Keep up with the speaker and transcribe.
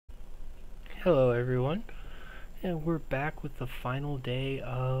Hello everyone, and we're back with the final day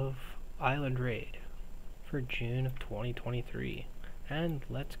of Island Raid for June of 2023, and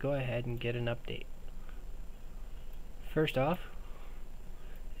let's go ahead and get an update. First off,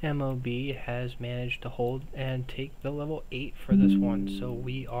 MOB has managed to hold and take the level 8 for this one, so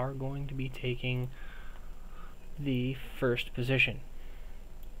we are going to be taking the first position.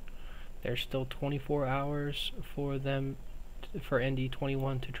 There's still 24 hours for them for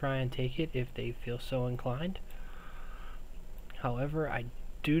ND21 to try and take it if they feel so inclined. However, I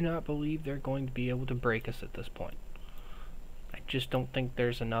do not believe they're going to be able to break us at this point. I just don't think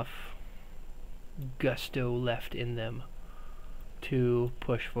there's enough gusto left in them to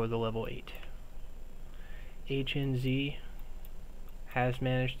push for the level 8. HNZ has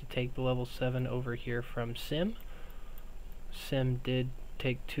managed to take the level 7 over here from Sim. Sim did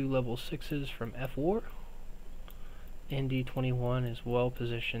take 2 level 6s from F-War. ND21 is well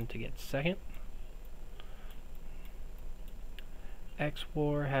positioned to get second.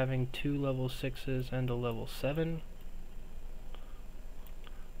 X-War having 2 level 6s and a level 7.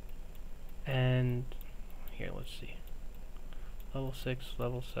 And here, let's see. Level 6,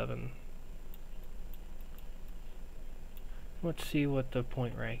 level 7. Let's see what the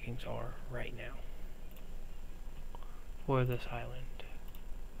point rankings are right now for this island.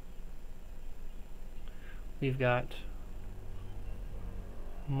 We've got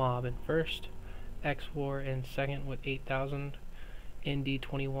Mob in first, X-War in second with 8,000,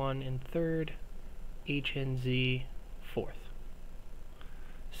 ND21 in third, HNZ fourth.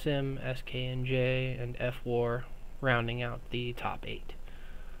 Sim, SKNJ, and F-War rounding out the top 8.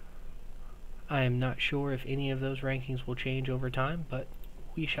 I am not sure if any of those rankings will change over time, but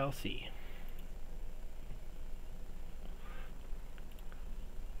we shall see.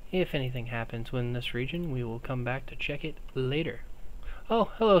 If anything happens within this region, we will come back to check it later.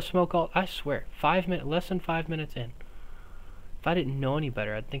 Oh, hello, Smoke Alt. I swear, less than 5 minutes in. If I didn't know any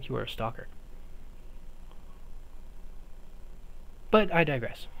better, I'd think you were a stalker. But I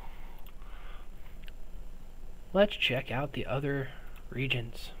digress. Let's check out the other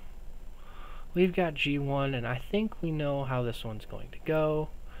regions. We've got G1, and I think we know how this one's going to go.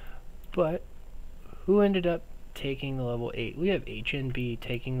 But who ended up taking the level 8? We have HNB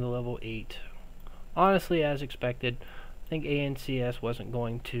taking the level 8. Honestly, as expected, I think ANCS wasn't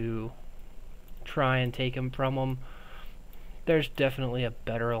going to try and take him from them. There's definitely a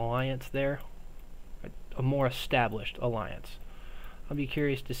better alliance there, a more established alliance. I'll be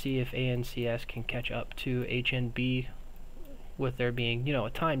curious to see if ANCS can catch up to HNB with there being, a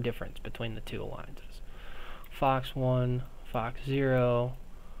time difference between the two alliances. Fox 1, Fox 0,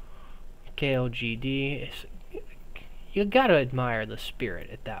 KLGD. You gotta admire the spirit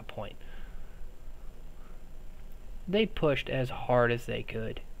at that point. They pushed as hard as they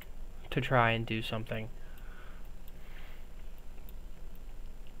could to try and do something.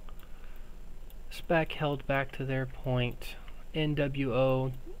 Spec held back to their point.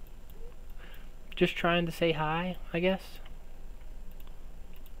 NWO just trying to say hi, I guess.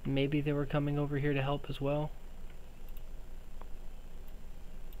 Maybe they were coming over here to help as well.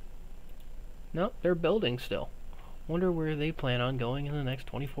 No, they're building still. Wonder where they plan on going in the next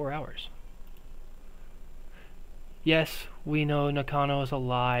 24 hours. Yes, we know Nakano is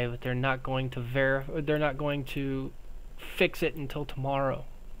alive. They're not going to fix it until tomorrow.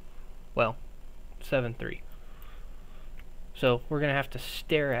 Well, 7-3. So we're gonna have to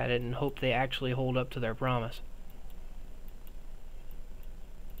stare at it and hope they actually hold up to their promise.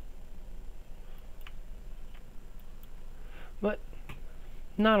 But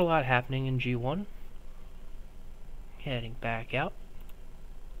not a lot happening in G1. Heading back out.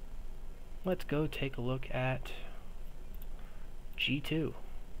 Let's go take a look at G2,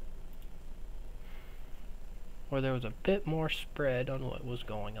 where there was a bit more spread on what was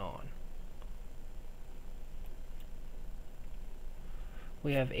going on.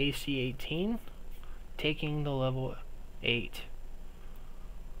 We have AC-18 taking the level 8.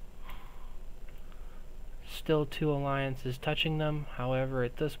 Still 2 alliances touching them. However,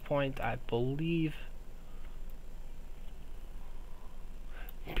 at this point, I believe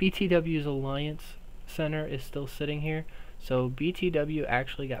BTW's Alliance Center is still sitting here. So BTW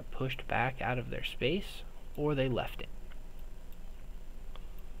actually got pushed back out of their space, or they left it.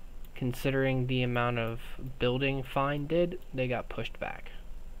 Considering the amount of building Fine did, they got pushed back.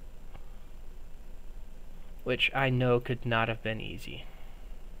 Which I know could not have been easy.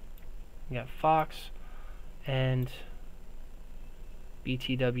 We got Fox and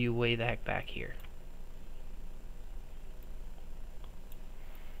BTW way the heck back here.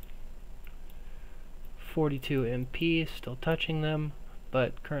 .42 MP still touching them.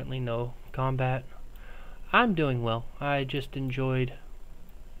 but currently no combat. I'm doing well. I just enjoyed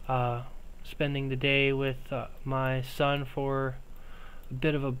spending the day with my son for a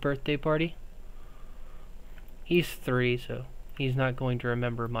bit of a birthday party. He's 3, so he's not going to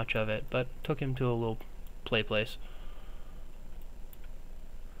remember much of it, but took him to a little play place.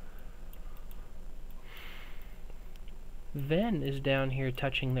 Ven is down here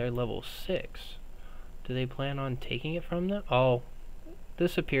touching their level 6. Do they plan on taking it from them? Oh,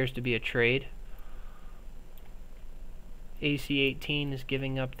 this appears to be a trade. AC-18 is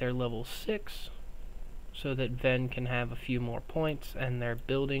giving up their level 6 so that Ven can have a few more points, and they're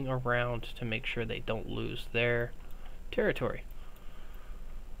building around to make sure they don't lose their territory.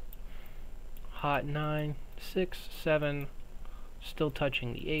 Hot 9, 6, 7, still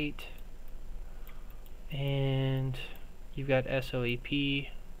touching the 8, and you've got SOEP.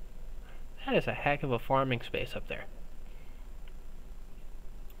 That is a heck of a farming space up there.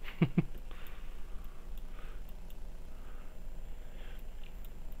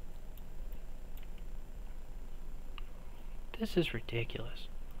 This is ridiculous.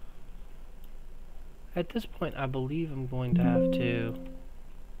 At this point, I believe I'm going to have to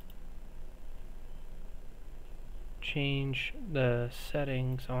change the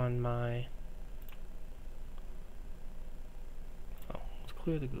settings on my... Oh, let's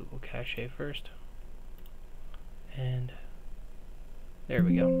clear the Google cache first. And there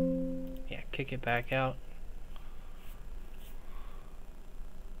we go. Yeah, kick it back out.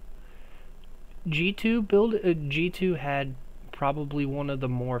 G2 had probably one of the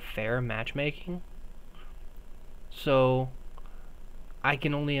more fair matchmaking, so I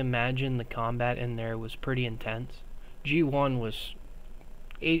can only imagine the combat in there was pretty intense. G1 was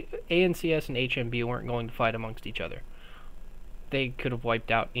ANCS and HMB weren't going to fight amongst each other. They could have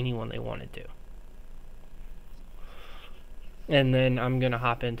wiped out anyone they wanted to. And then I'm gonna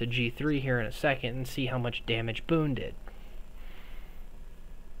hop into G3 here in a second and see how much damage Boone did.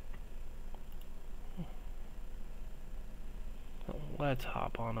 Let's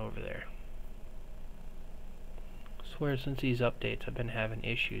hop on over there. I swear since these updates I've been having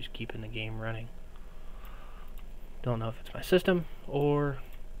issues keeping the game running. Don't know if it's my system or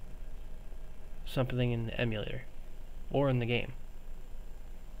something in the emulator or in the game.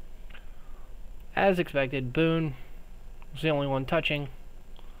 As expected, Boone was the only one touching.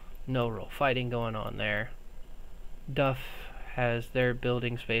 No real fighting going on there. Duff has their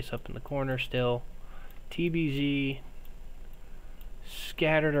building space up in the corner still. TBZ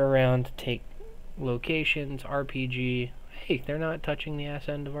scattered around to take locations. RPG, hey, they're not touching the ass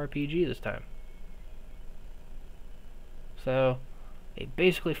end of RPG this time. So they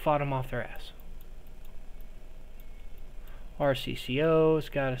basically fought him off their ass. RCCO's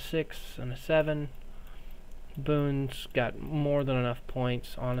got a 6 and a 7. Boone's got more than enough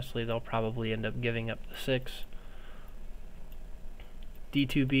points. Honestly, they'll probably end up giving up the 6.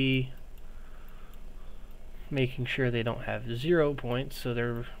 D2B making sure they don't have 0 points, so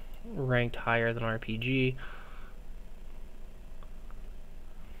they're ranked higher than RPG.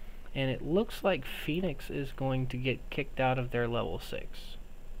 And it looks like Phoenix is going to get kicked out of their level 6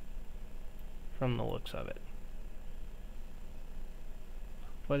 from the looks of it.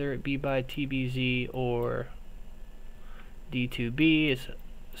 Whether it be by TBZ or D2B is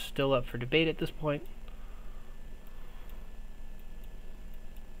still up for debate at this point.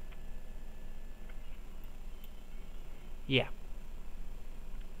 Yeah.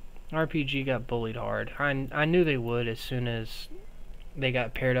 RPG got bullied hard. I knew they would as soon as they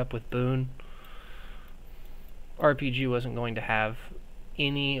got paired up with Boone. RPG wasn't going to have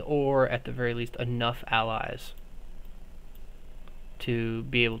any, or at the very least enough allies to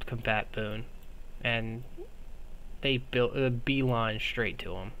be able to combat Boone, and they built a beeline straight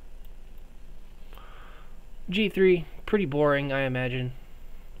to him. G3, pretty boring, I imagine,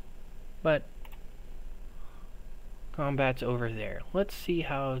 but combat's over there. Let's see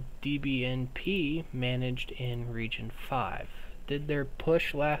how DBNP managed in Region 5. Did their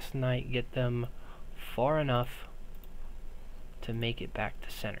push last night get them far enough to make it back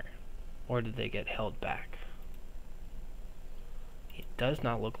to center, or did they get held back? It does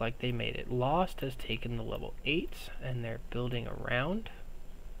not look like they made it. Lost has taken the level 8s, and they're building around.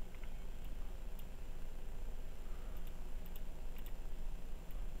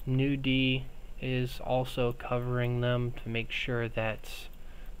 New D is also covering them to make sure that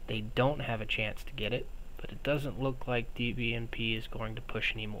they don't have a chance to get it, but it doesn't look like DBNP is going to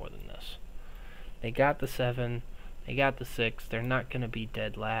push any more than this. They got the 7, they got the 6, they're not going to be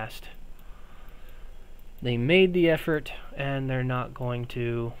dead last. They made the effort, and they're not going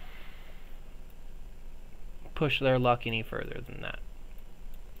to push their luck any further than that.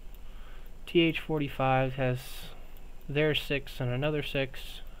 TH45 has their 6 and another 6.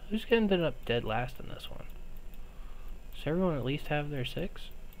 Who's gonna end up dead last in this one? Does everyone at least have their 6?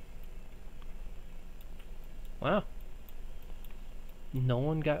 Wow. No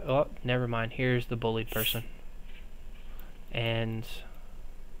one got... Oh, never mind. Here's the bullied person. And...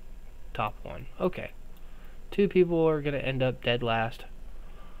 top one. Okay. 2 people are gonna end up dead last.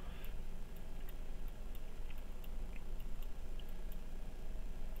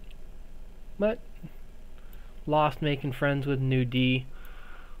 But... lost making friends with new D.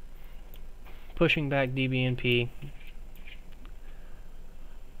 Pushing back DBNP.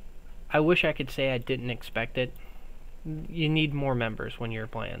 I wish I could say I didn't expect it. You need more members when you're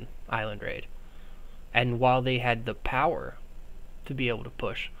playing Island Raid. And while they had the power to be able to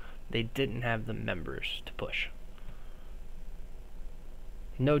push, they didn't have the members to push.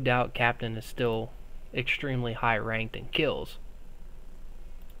 No doubt Captain is still extremely high ranked in kills,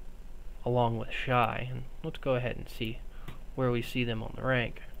 along with Shy. And let's go ahead and see where we see them on the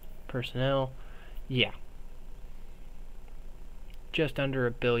rank. Personnel, yeah. Just under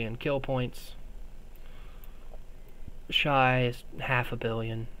 1 billion kill points. Shy is 500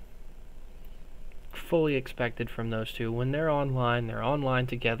 million. Fully expected from those two. When they're online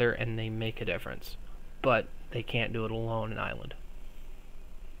together and they make a difference. But they can't do it alone in Island.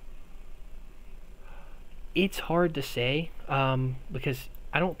 It's hard to say, because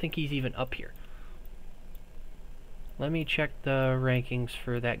I don't think he's even up here. Let me check the rankings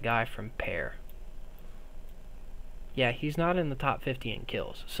for that guy from Pair. Yeah, he's not in the top 50 in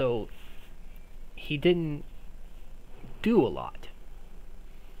kills, so he didn't do a lot.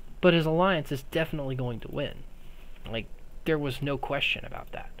 But his alliance is definitely going to win. Like, there was no question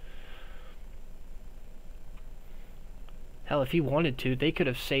about that. Hell, if he wanted to, they could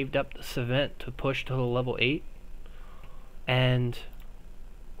have saved up this event to push to the level 8 and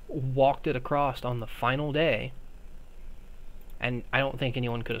walked it across on the final day, and I don't think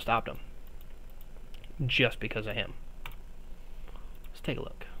anyone could have stopped him. Just because of him. Let's take a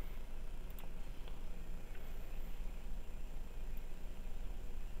look.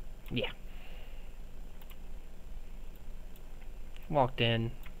 Yeah. Walked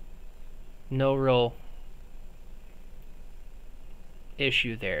in. No real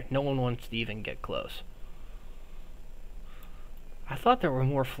issue there. No one wants to even get close. I thought there were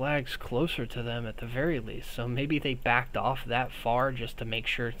more flags closer to them at the very least, so maybe they backed off that far just to make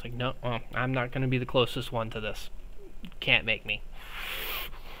sure. It's like, no, I'm not going to be the closest one to this. Can't make me.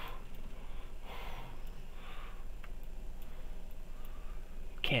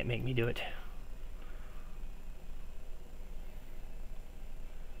 Can't make me do it.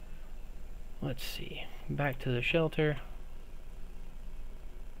 Let's see. Back to the shelter.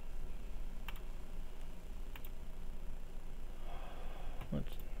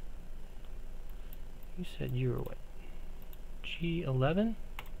 You said you were what? G11?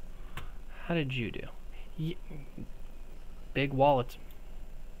 How did you do? Big wallets.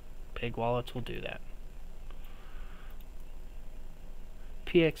 Big wallets will do that.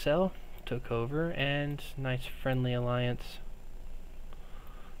 PXL took over, and nice friendly alliance.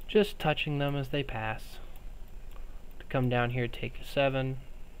 Just touching them as they pass. To come down here, take a 7.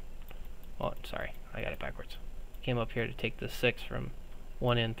 Oh, sorry, I got it backwards. Came up here to take the 6 from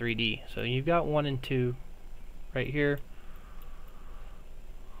 1 and 3D. So you've got 1 and 2 right here.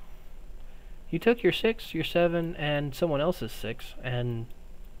 You took your 6, your 7, and someone else's 6, and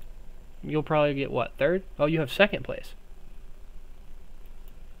you'll probably get what, 3rd? Oh, you have 2nd place.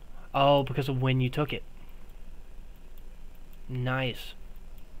 Oh, because of when you took it. Nice.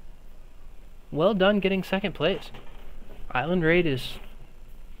 Well done getting 2nd place. Island Raid is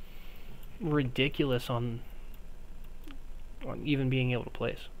ridiculous on even being able to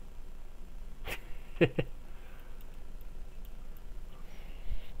place.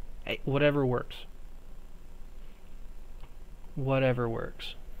 Hey, whatever works. Whatever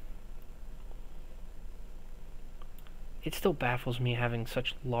works. It still baffles me having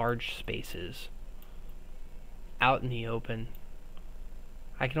such large spaces out in the open.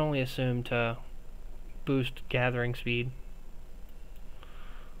 I can only assume to boost gathering speed.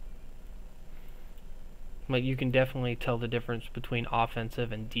 Like, you can definitely tell the difference between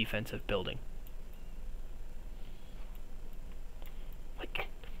offensive and defensive building. Like,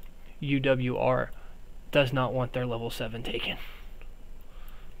 UWR does not want their level 7 taken.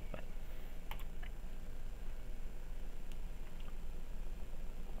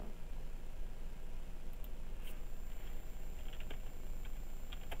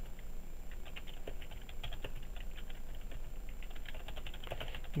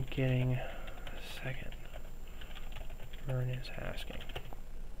 Getting a second. Vern is asking.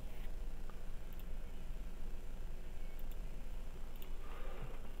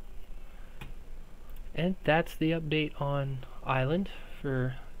 And that's the update on Island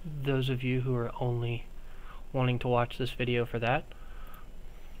for those of you who are only wanting to watch this video for that.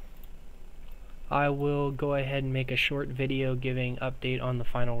 I will go ahead and make a short video giving update on the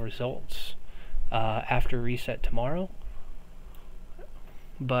final results after reset tomorrow,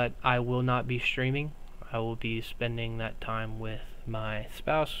 but I will not be streaming. I will be spending that time with my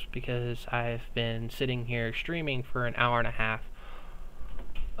spouse because I've been sitting here streaming for an hour and a half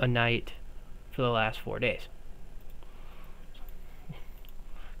a night for the last 4 days.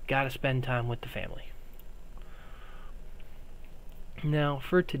 Gotta spend time with the family. Now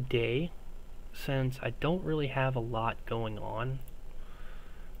for today, since I don't really have a lot going on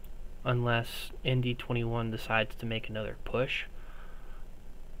unless ND21 decides to make another push,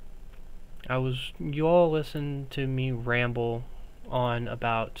 you all listened to me ramble on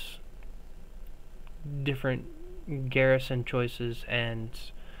about different garrison choices and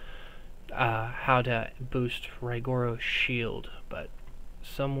how to boost Raigoro's shield, but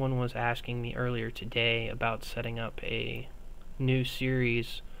someone was asking me earlier today about setting up a new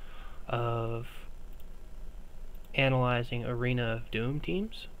series of analyzing Arena of Doom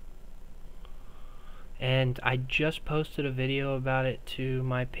teams, and I just posted a video about it to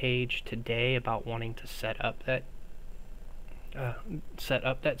my page today about wanting to set up that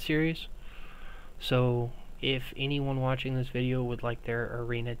series. So if anyone watching this video would like their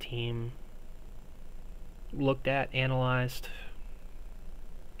Arena team looked at, analyzed,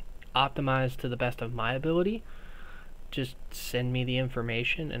 optimized to the best of my ability, just send me the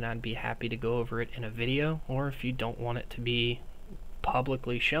information and I'd be happy to go over it in a video. Or if you don't want it to be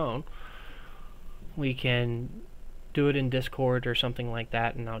publicly shown, we can do it in Discord or something like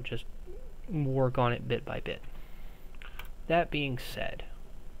that, and I'll just work on it bit by bit. That being said,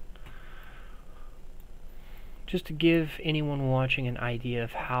 just to give anyone watching an idea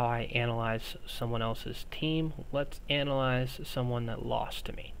of how I analyze someone else's team, let's analyze someone that lost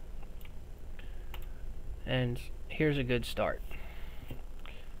to me. And here's a good start,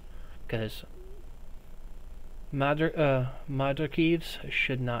 because Madrakivs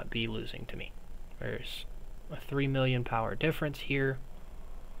should not be losing to me. There's a 3 million power difference here.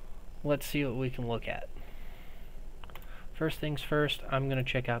 Let's see what we can look at. First things first, I'm going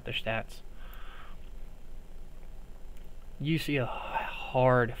to check out their stats. You see a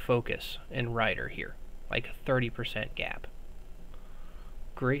hard focus in Rider here, like a 30% gap.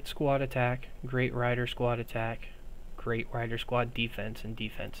 Great squad attack, great Rider squad attack, great Rider squad defense and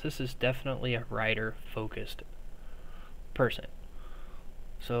defense. This is definitely a Rider focused person.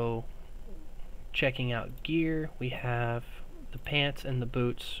 So checking out gear, we have the pants and the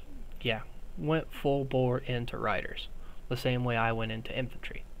boots. Yeah, went full bore into Riders, the same way I went into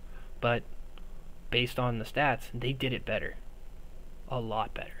infantry. But based on the stats, they did it better. A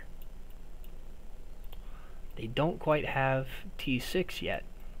lot better. They don't quite have T6 yet,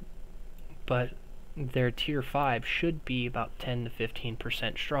 but their tier 5 should be about 10 to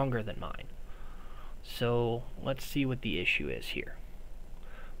 15% stronger than mine. So let's see what the issue is here.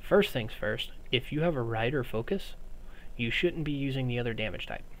 First things first, if you have a Rider focus, you shouldn't be using the other damage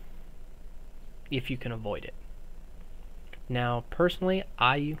type, if you can avoid it. Now, personally,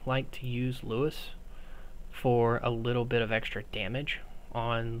 I like to use Lewis for a little bit of extra damage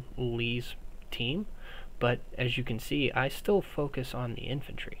on Lee's team, but as you can see, I still focus on the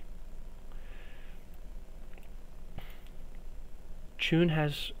infantry. Chun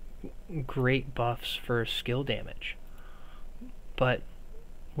has great buffs for skill damage, but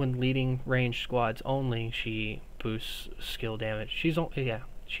when leading ranged squads only, she boosts skill damage. She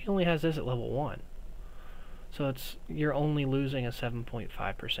only has this at level 1. So you're only losing a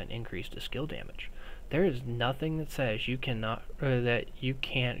 7.5% increase to skill damage. There is nothing that says you cannot that you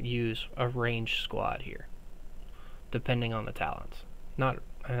can't use a ranged squad here, depending on the talents. Not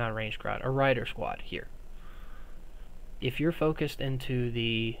a ranged squad, a Rider squad here. If you're focused into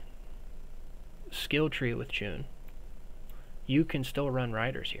the skill tree with Chun, you can still run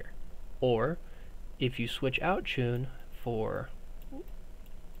Riders here. Or if you switch out Chun for,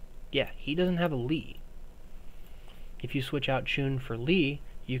 he doesn't have a Lee. If you switch out Chun for Lee,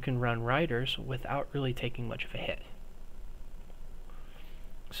 you can run Riders without really taking much of a hit.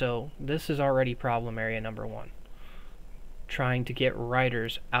 So this is already problem area number 1. Trying to get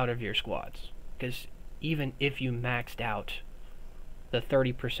Riders out of your squads. Because even if you maxed out the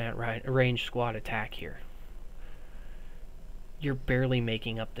 30% range squad attack here, you're barely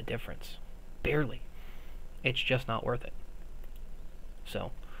making up the difference. Barely. It's just not worth it.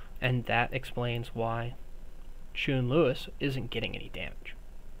 So, and that explains why Chun Lewis isn't getting any damage.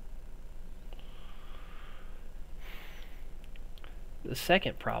 The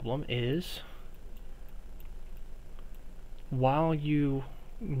second problem is while you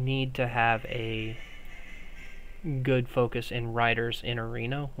need to have a good focus in riders in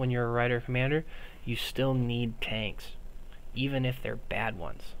arena when you're a rider commander, you still need tanks, even if they're bad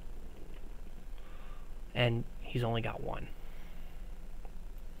ones. And he's only got one.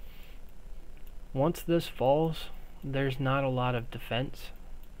 Once this falls, there's not a lot of defense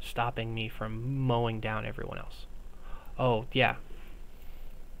stopping me from mowing down everyone else. Oh, yeah.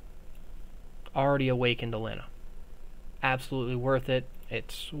 Already awakened Alina. Absolutely worth it.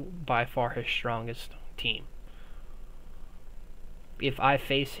 It's by far his strongest team. If I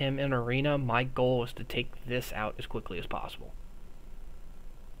face him in arena, my goal is to take this out as quickly as possible.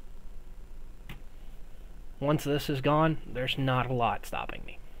 Once this is gone, there's not a lot stopping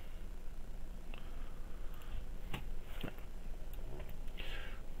me.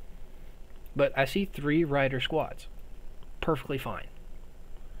 But I see 3 rider squads. Perfectly fine.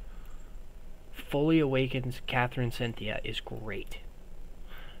 Fully awakened Catherine Cynthia is great.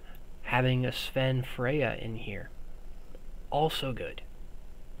 Having a Sven Freya in here, also good.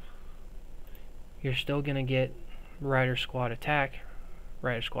 You're still going to get rider squad attack,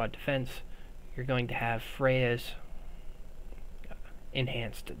 rider squad defense. You're going to have Freya's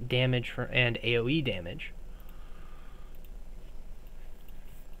enhanced damage and AoE damage.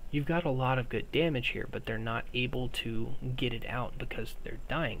 You've got a lot of good damage here, but they're not able to get it out because they're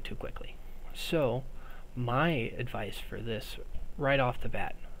dying too quickly. So, my advice for this, right off the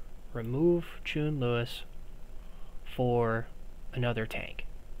bat, remove Chun Lewis for another tank.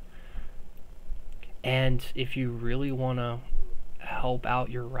 And if you really want to help out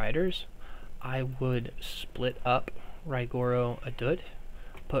your riders, I would split up Raigoro Adut,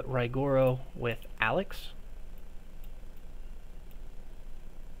 put Raigoro with Alex,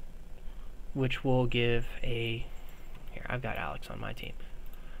 which will give a... Here, I've got Alex on my team.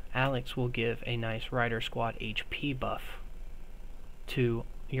 Alex will give a nice rider squad HP buff to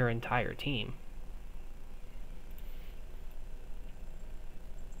your entire team.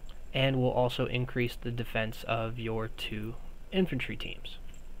 And will also increase the defense of your 2 infantry teams.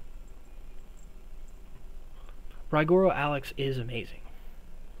 Raigoro Alex is amazing.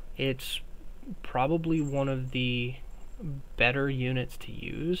 It's probably one of the better units to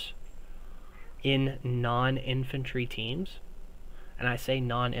use in non-infantry teams. And I say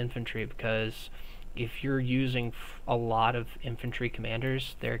non-infantry because if you're using a lot of infantry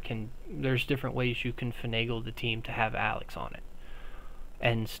commanders, there's different ways you can finagle the team to have Alex on it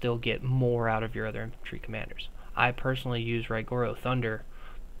and still get more out of your other infantry commanders. I personally use Raigoro Thunder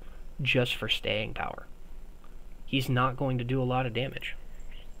just for staying power. He's not going to do a lot of damage,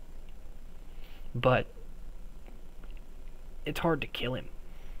 but it's hard to kill him.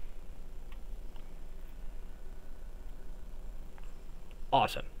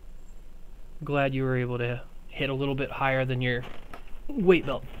 Awesome. Glad you were able to hit a little bit higher than your weight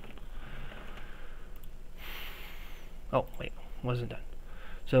belt. Oh, wait, wasn't done.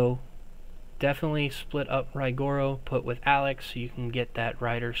 So, definitely split up Raigoro, put with Alex, so you can get that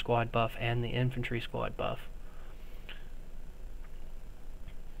rider squad buff and the infantry squad buff.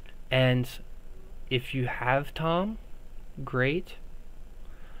 And if you have Tom, great.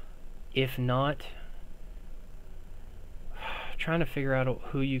 If not, trying to figure out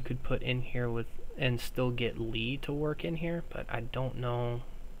who you could put in here with and still get Lee to work in here, but I don't know.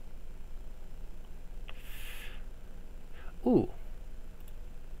 Ooh,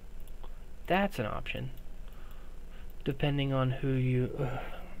 that's an option. Depending on who you,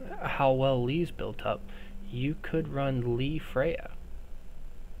 how well Lee's built up, you could run Lee Freya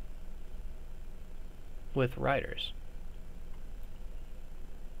with riders.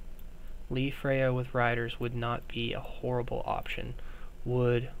 Lee Freya with riders would not be a horrible option.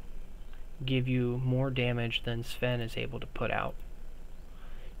 Would give you more damage than Sven is able to put out.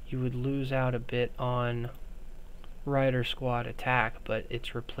 You would lose out a bit on rider squad attack, but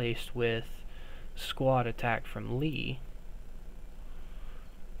it's replaced with squad attack from Lee.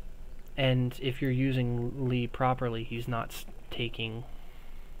 And if you're using Lee properly, he's not taking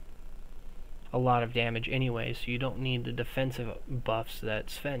a lot of damage anyway, so you don't need the defensive buffs that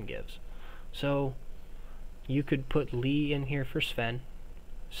Sven gives. So you could put Lee in here for Sven,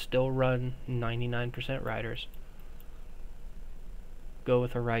 still run 99% riders, go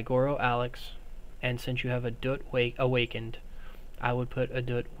with a Raigoro Alex, and since you have a Dut awakened, I would put a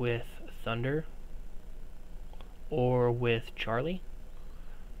Dut with Thunder or with Charlie.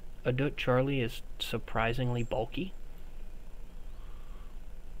 A Dut Charlie is surprisingly bulky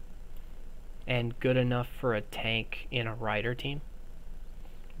and good enough for a tank in a rider team,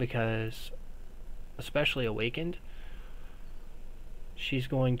 because especially awakened, she's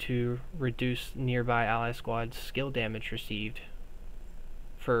going to reduce nearby ally squad's skill damage received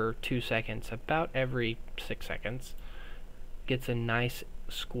for 2 seconds, about every 6 seconds. Gets a nice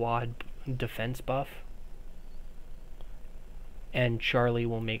squad defense buff, and Charlie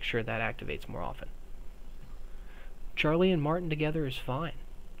will make sure that activates more often. Charlie and Martin together is fine.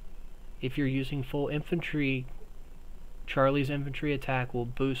 If you're using full infantry, Charlie's infantry attack will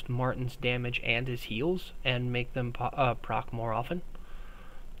boost Martin's damage and his heals and make them proc more often.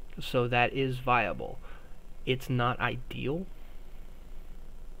 So that is viable. It's not ideal,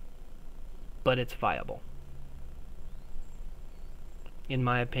 but it's viable. In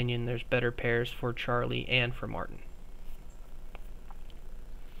my opinion, there's better pairs for Charlie and for Martin.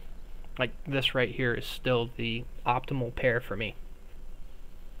 Like this right here is still the optimal pair for me.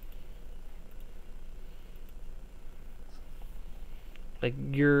 Like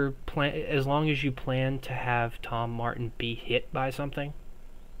as long as you plan to have Tom Martin be hit by something.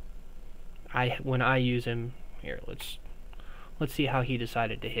 When I use him here, let's see how he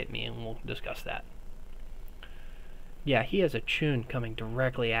decided to hit me, and we'll discuss that. Yeah, he has a Chun coming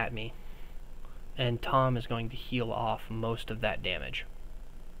directly at me, and Tom is going to heal off most of that damage.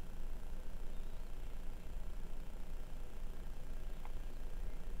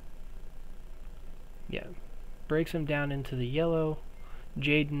 Yeah, breaks him down into the yellow.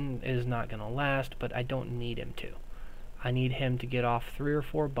 Jaden is not going to last, but I don't need him to. I need him to get off 3 or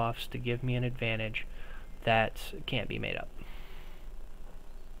 4 buffs to give me an advantage that can't be made up.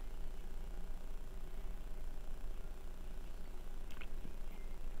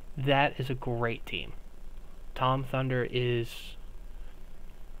 That is a great team. Tom Thunder is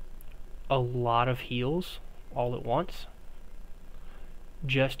a lot of heals all at once.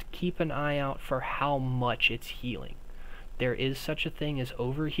 Just keep an eye out for how much it's healing. There is such a thing as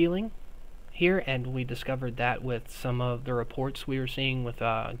overhealing here, and we discovered that with some of the reports we were seeing with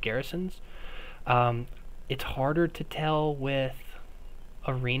garrisons. It's harder to tell with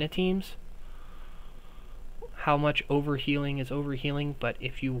arena teams how much overhealing is overhealing, but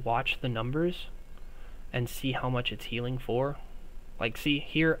if you watch the numbers and see how much it's healing for, like see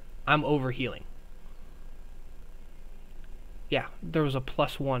here, I'm overhealing. Yeah, there was a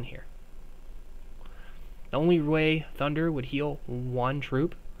 +1 here. The only way Thunder would heal 1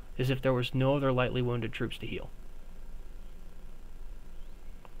 troop is if there was no other lightly wounded troops to heal.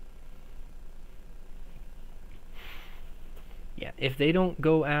 Yeah, if they don't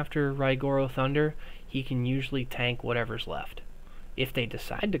go after Raigoro Thunder, he can usually tank whatever's left. If they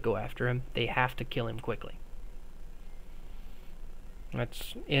decide to go after him, they have to kill him quickly.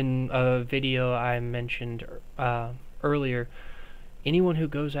 That's in a video I mentioned earlier. Anyone who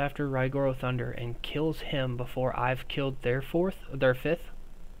goes after Raigoro Thunder and kills him before I've killed their 5th,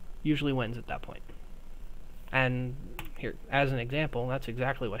 usually wins at that point. And here, as an example, that's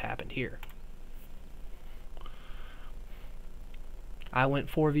exactly what happened here. I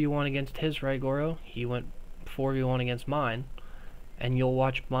went 4v1 against his Raigoro, he went 4v1 against mine, and you'll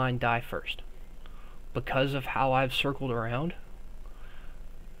watch mine die first. Because of how I've circled around,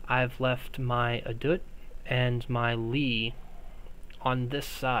 I've left my Adut and my Lee on this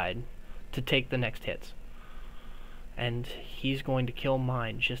side to take the next hits. And he's going to kill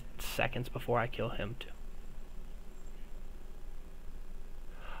mine just seconds before I kill him too.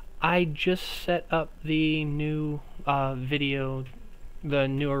 I just set up the new video, the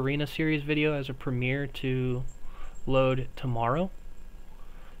new Arena Series video as a premiere to load tomorrow.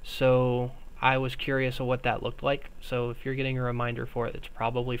 So I was curious of what that looked like. So if you're getting a reminder for it, it's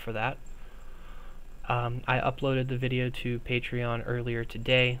probably for that. I uploaded the video to Patreon earlier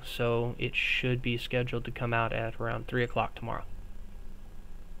today, so it should be scheduled to come out at around 3 o'clock tomorrow.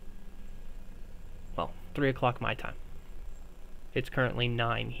 Well, 3 o'clock my time. It's currently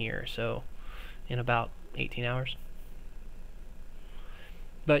 9 here, so in about 18 hours.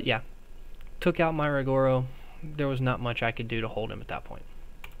 But yeah, took out my Raigoro. There was not much I could do to hold him at that point.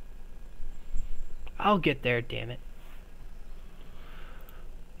 I'll get there, damn it.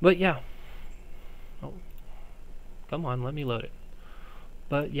 But yeah. Oh, come on, let me load it.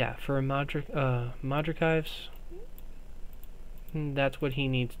 But yeah, for Modrikives, that's what he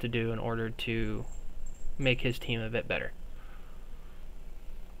needs to do in order to make his team a bit better.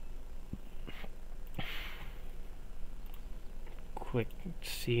 Quick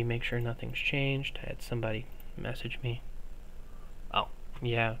see, make sure nothing's changed. I had somebody message me. Oh,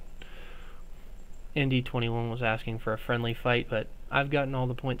 yeah. ND21 was asking for a friendly fight, but I've gotten all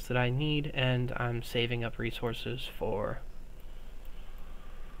the points that I need, and I'm saving up resources for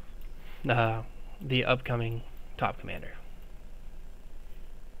the upcoming Top Commander.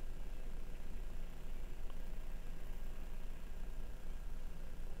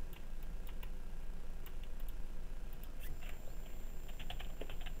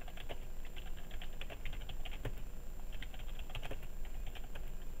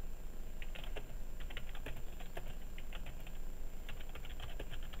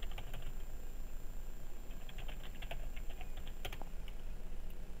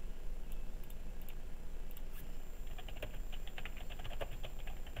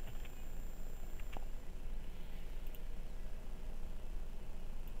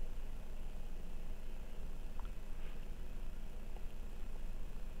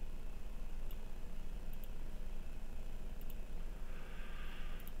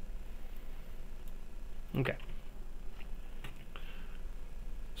 Okay.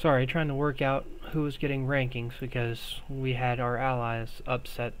 Sorry, trying to work out who was getting rankings because we had our allies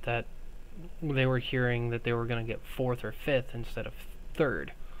upset that they were hearing that they were going to get 4th or 5th instead of 3rd.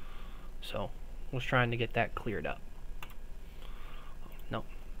 So, was trying to get that cleared up. No.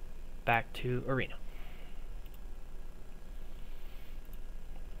 Back to arena.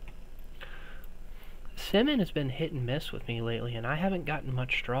 Simon has been hit and miss with me lately, and I haven't gotten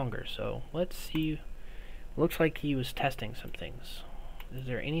much stronger, so let's see. Looks like he was testing some things. Is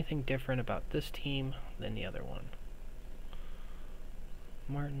there anything different about this team than the other one?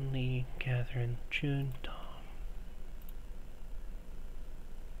 Martin, Lee, Catherine, June, Tom.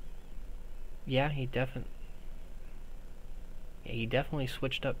 Yeah, he definitely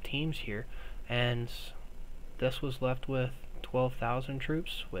switched up teams here, and this was left with 12,000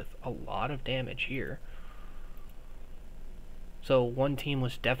 troops with a lot of damage here. So one team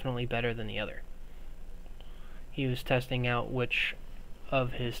was definitely better than the other. He was testing out which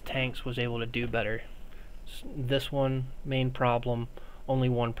of his tanks was able to do better. This one, main problem, only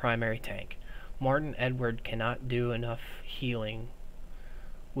one primary tank. Martin Edward cannot do enough healing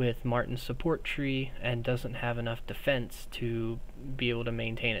with Martin's support tree and doesn't have enough defense to be able to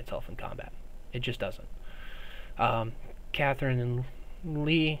maintain itself in combat. It just doesn't. Catherine and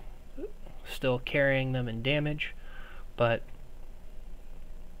Lee still carrying them in damage, but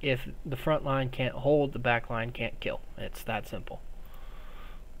if the front line can't hold, the back line can't kill. It's that simple.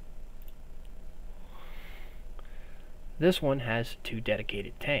 This one has 2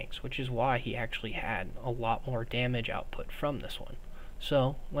 dedicated tanks, which is why he actually had a lot more damage output from this one.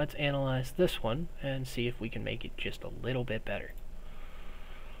 So let's analyze this one and see if we can make it just a little bit better.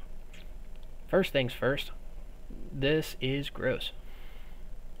 First things first, this is gross.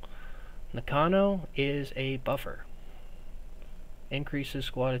 Nakano is a buffer. Increases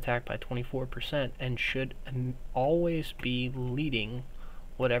squad attack by 24% and should always be leading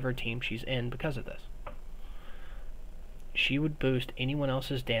whatever team she's in because of this. She would boost anyone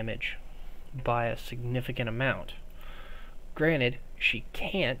else's damage by a significant amount. Granted, she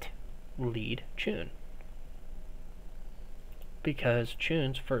can't lead Chun, because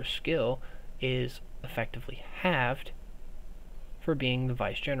Chun's first skill is effectively halved for being the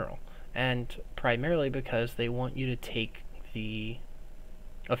Vice General, and primarily because they want you to take the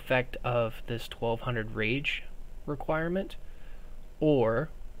effect of this 1200 rage requirement or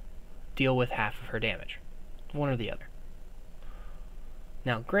deal with half of her damage. One or the other.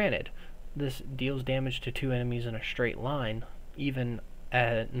 Now granted, this deals damage to 2 enemies in a straight line, even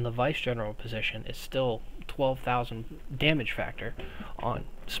in the Vice General position, is still 12,000 damage factor on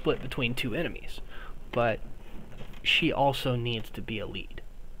split between 2 enemies. But she also needs to be a lead.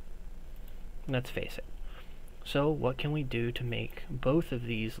 Let's face it. So what can we do to make both of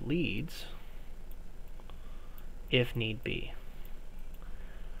these leads if need be?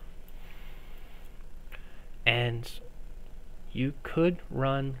 And you could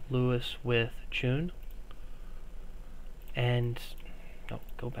run Lewis with Chun, and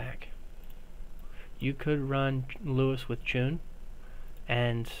go back. You could run Lewis with Chun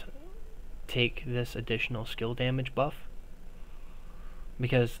and take this additional skill damage buff,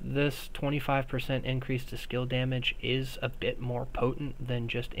 because this 25% increase to skill damage is a bit more potent than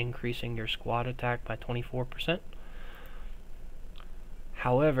just increasing your squad attack by 24%.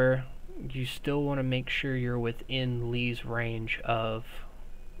 However, you still want to make sure you're within Lee's range of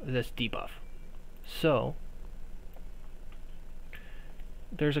this debuff. So,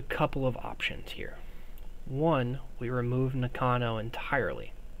 there's a couple of options here. One, we remove Nakano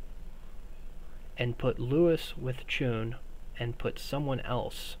entirely and put Lewis with Chun and put someone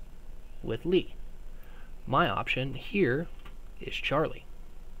else with Lee. My option here is Charlie.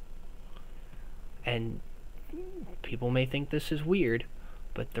 And people may think this is weird,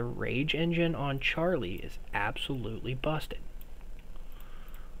 but the rage engine on Charlie is absolutely busted.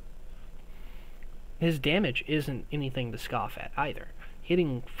 His damage isn't anything to scoff at either.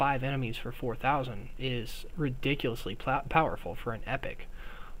 Hitting 5 enemies for 4,000 is ridiculously powerful for an epic,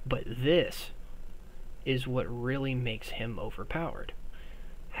 but this is what really makes him overpowered.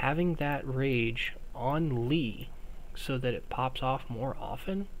 Having that rage on Lee so that it pops off more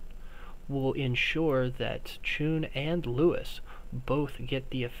often will ensure that Chun and Lewis both get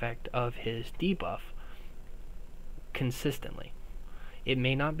the effect of his debuff consistently. It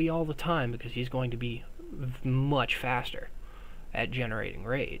may not be all the time because he's going to be much faster at generating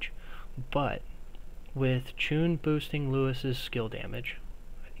rage, but with Chun boosting Lewis's skill damage,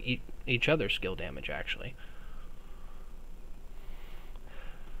 each other's skill damage actually,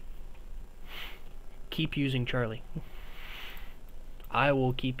 keep using Charlie. I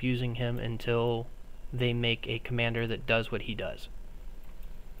will keep using him until they make a commander that does what he does.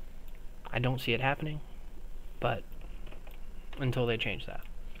 I don't see it happening, but until they change that.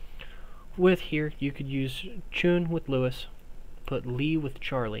 With here, you could use Chun with Lewis, put Lee with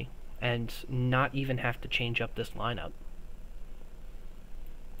Charlie, and not even have to change up this lineup.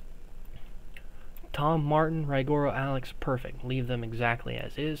 Tom, Martin, Raigoro, Alex, perfect. Leave them exactly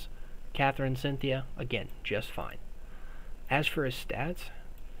as is. Catherine, Cynthia, again, just fine. As for his stats,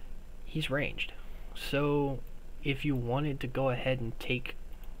 he's ranged. So if you wanted to go ahead and take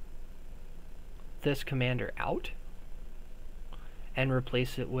this commander out and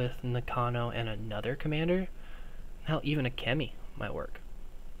replace it with Nakano and another commander, hell, even a Kemi might work.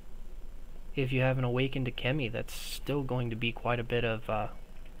 If you have an awakened Kemi, that's still going to be quite a bit of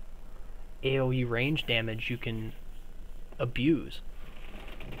AoE range damage you can abuse.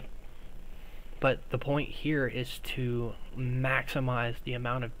 But the point here is to maximize the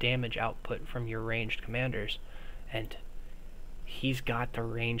amount of damage output from your ranged commanders, and he's got the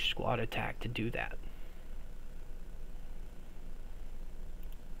ranged squad attack to do that.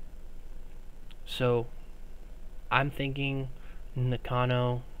 So I'm thinking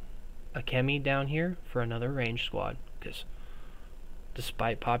Nakano Akemi down here for another ranged squad, because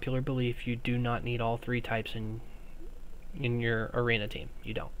despite popular belief, you do not need all three types in your arena team.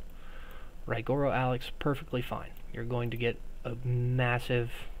 You don't. Raigoro Alex, perfectly fine. You're going to get a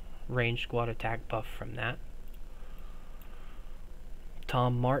massive ranged squad attack buff from that.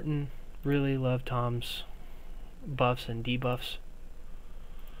 Tom Martin, really love Tom's buffs and debuffs.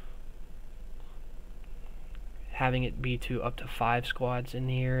 Having it be to up to 5 squads in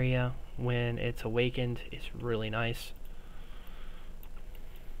the area when it's awakened is really nice.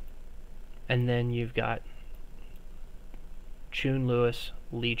 And then you've got Chun Lewis,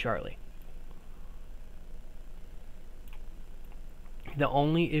 Lee Charlie. The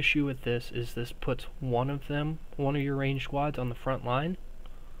only issue with this is this puts one of your ranged squads on the front line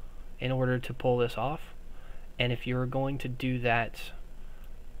in order to pull this off. And if you're going to do that,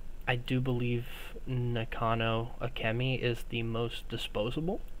 I do believe Nakano Akemi is the most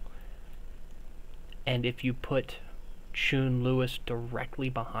disposable. And if you put Chun Lewis directly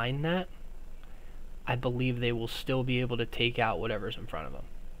behind that, I believe they will still be able to take out whatever's in front of them.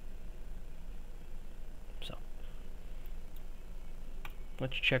 So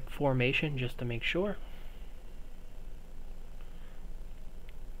let's check formation just to make sure.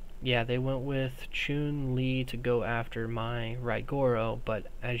 Yeah, they went with Chun Li to go after my Raigoro, but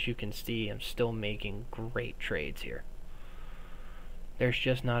as you can see, I'm still making great trades here. There's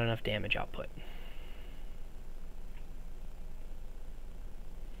just not enough damage output.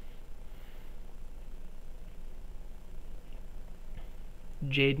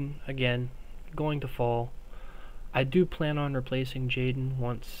 Jaden, again, going to fall. I do plan on replacing Jaden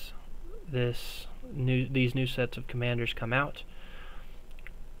once these new sets of commanders come out.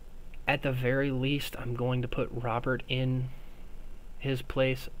 At the very least, I'm going to put Robert in his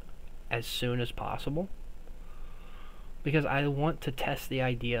place as soon as possible, because I want to test the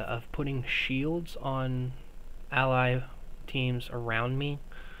idea of putting shields on ally teams around me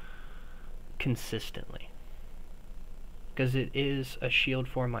consistently, because it is a shield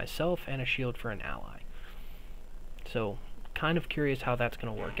for myself and a shield for an ally. So kind of curious how that's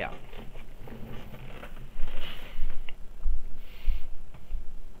going to work out.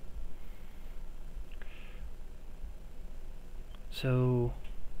 So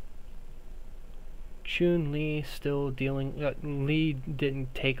Chun Li still dealing. Li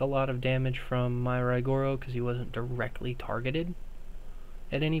didn't take a lot of damage from my Raigoro because he wasn't directly targeted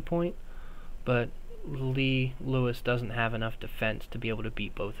at any point, but Lee Lewis doesn't have enough defense to be able to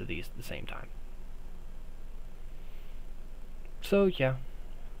beat both of these at the same time. So yeah,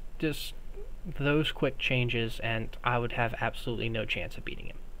 just those quick changes and I would have absolutely no chance of beating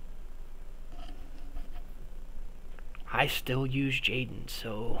him. I still use Jaden,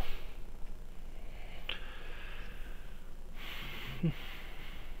 so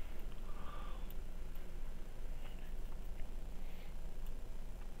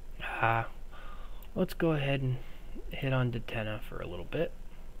let's go ahead and hit on Detena for a little bit.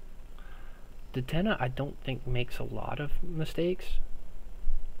 Detena I don't think makes a lot of mistakes,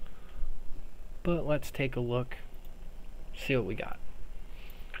 but let's take a look, see what we got.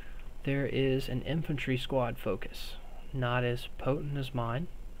 There is an infantry squad focus. Not as potent as mine,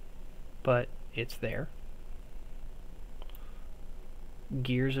 but it's there.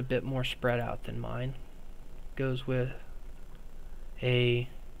 Gear's a bit more spread out than mine. Goes with a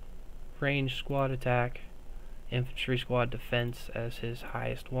ranged squad attack, infantry squad defense as his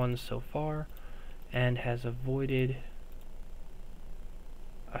highest ones so far, and has avoided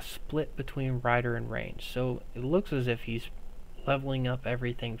a a split between rider and range. So it looks as if he's leveling up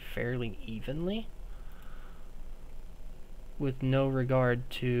everything fairly evenly, with no regard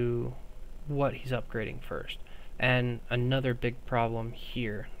to what he's upgrading first. And another big problem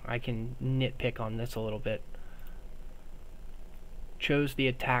here, I can nitpick on this a little bit, chose the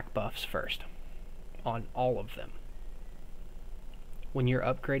attack buffs first on all of them. When you're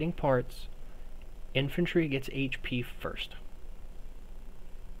upgrading parts, infantry gets HP first,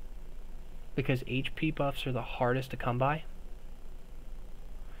 because HP buffs are the hardest to come by,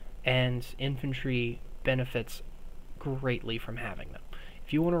 and infantry benefits greatly from having them.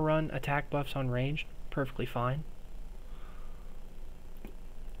 If you want to run attack buffs on ranged, perfectly fine.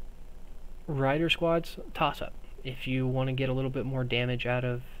 Rider squads, toss up. If you want to get a little bit more damage out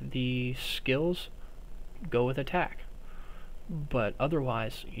of the skills, go with attack. But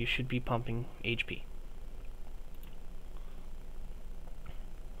otherwise, you should be pumping HP.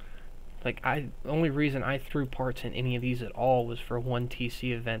 Like, the only reason I threw parts in any of these at all was for one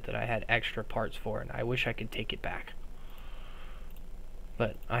TC event that I had extra parts for, and I wish I could take it back.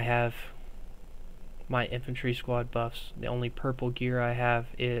 But I have my infantry squad buffs. The only purple gear I have,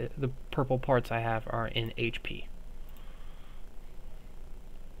 the purple parts I have are in HP.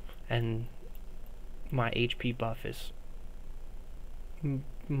 And my HP buff is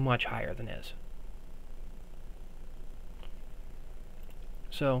much higher than his.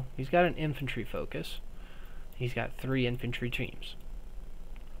 So, he's got an infantry focus. He's got 3 infantry teams.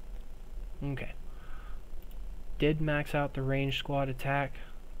 Okay. Did max out the ranged squad attack,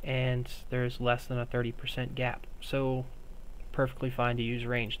 and there's less than a 30% gap. So, perfectly fine to use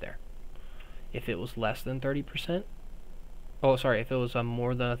range there. If it was less than 30%, if it was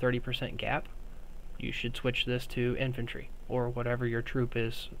more than a 30% gap, you should switch this to infantry, or whatever your troop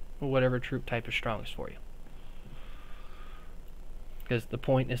is, whatever troop type is strongest for you. Because the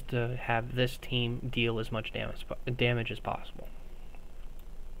point is to have this team deal as much damage as possible.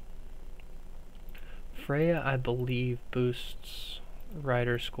 Freya, I believe, boosts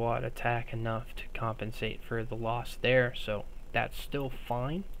rider squad attack enough to compensate for the loss there, so that's still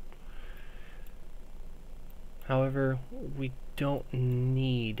fine. However, we don't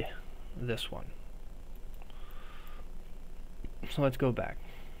need this one. So let's go back.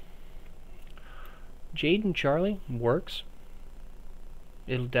 Jaden Charlie works.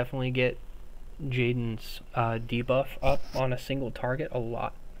 It'll definitely get Jaden's debuff up on a single target a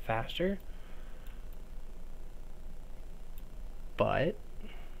lot faster. But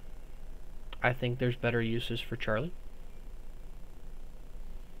I think there's better uses for Charlie.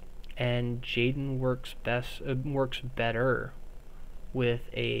 And Jaden works better with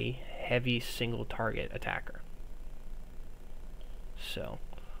a heavy single target attacker. So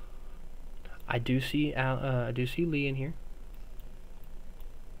I do see Lee in here.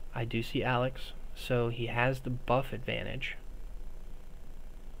 I do see Alex, so he has the buff advantage.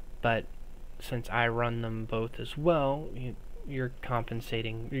 But since I run them both as well, you're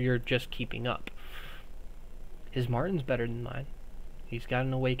compensating, you're just keeping up. His Martin's better than mine. He's got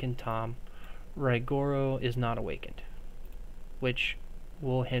an awakened Tom. Raigoro is not awakened, which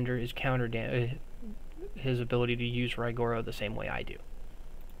will hinder his his ability to use Raigoro the same way I do.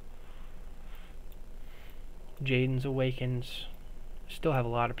 Jaden's awakens. Still have a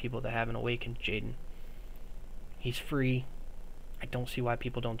lot of people that haven't awakened Jaden. He's free. I don't see why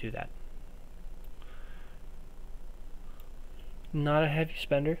people don't do that. Not a heavy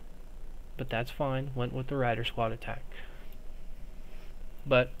spender, but that's fine. Went with the rider squad attack.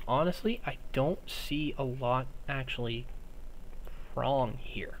 But honestly, I don't see a lot actually wrong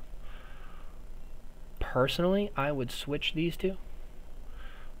here. Personally, I would switch these two.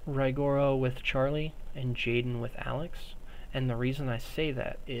 Raigoro with Charlie and Jaden with Alex. And the reason I say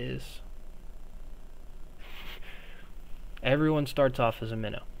that is everyone starts off as a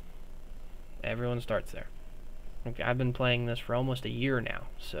minnow. Everyone starts there. Okay, I've been playing this for almost a year now,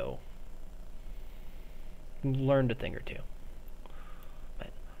 so learned a thing or two.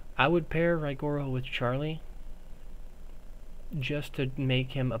 But I would pair Raigoro with Charlie just to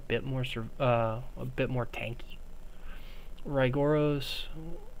make him a bit more tanky. Raigoro's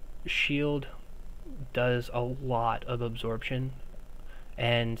shield does a lot of absorption,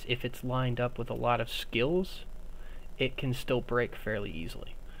 and if it's lined up with a lot of skills, it can still break fairly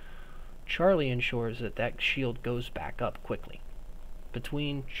easily. Charlie ensures that that shield goes back up quickly.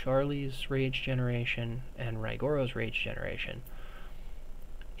 Between Charlie's rage generation and Raigoro's rage generation,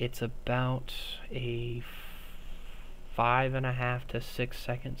 it's about a 5.5 to 6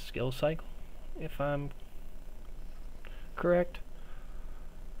 second skill cycle, if I'm correct.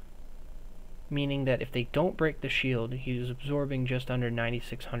 meaning that if they don't break the shield, he's absorbing just under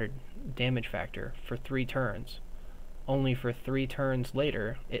 9600 damage factor for 3 turns, only for 3 turns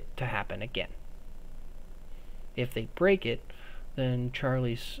later it to happen again. If they break it, then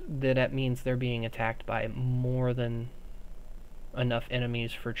that means they're being attacked by more than enough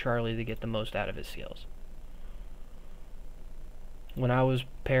enemies for Charlie to get the most out of his skills. When I was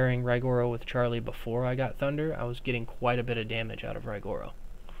pairing Raigoro with Charlie before I got Thunder, I was getting quite a bit of damage out of Raigoro,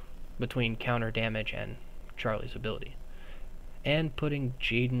 between counter damage and Charlie's ability. And putting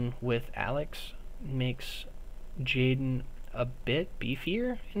Jaden with Alex makes Jaden a bit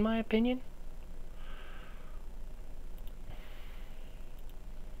beefier, in my opinion.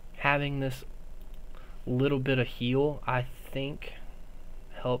 Having this little bit of heal, I think,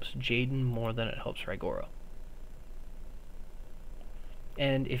 helps Jaden more than it helps Raigoro.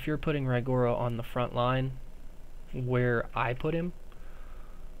 And if you're putting Raigoro on the front line, where I put him,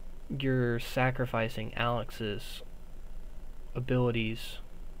 you're sacrificing Alex's abilities.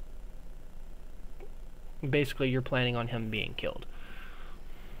 Basically, you're planning on him being killed.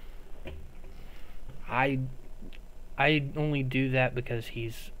 I only do that because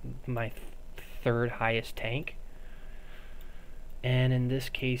he's my third highest tank, and in this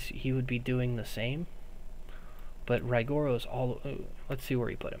case he would be doing the same. But Raigoro's all... let's see where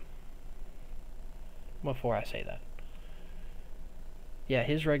he put him before I say that. Yeah,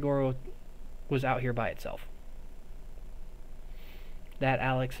 his Raigoro was out here by itself. That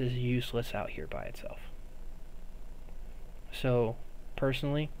Alex is useless out here by itself. So,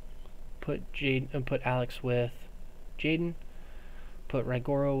 personally, put Alex with Jaden, put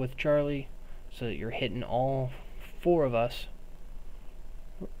Raigoro with Charlie, so that you're hitting all 4 of us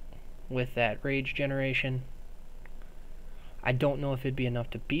with that rage generation. I don't know if it'd be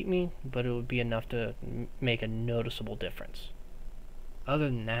enough to beat me, but it would be enough to make a noticeable difference. Other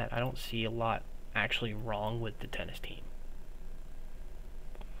than that, I don't see a lot actually wrong with the tennis team.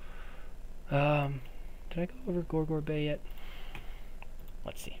 Did I go over Gorgor Bay yet?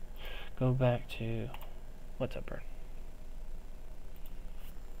 Let's see. Go back to... What's up, Burn?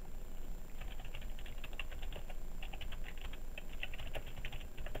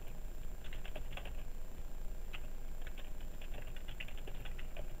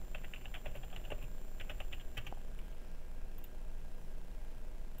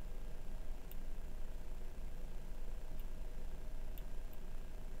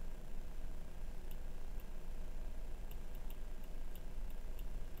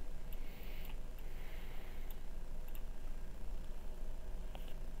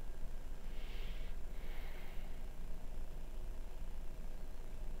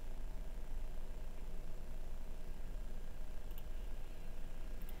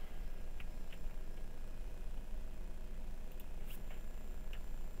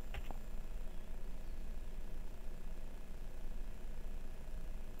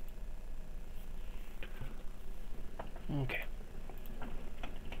 Okay.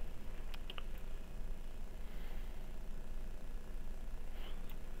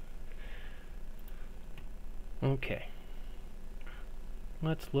 Okay.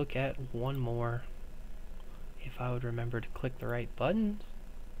 Let's look at one more. If I would remember to click the right buttons.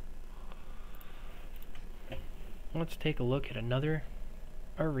 Let's take a look at another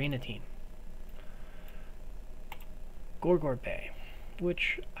arena team. Gorgor Bay,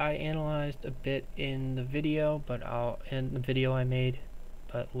 which I analyzed a bit in the video, I made,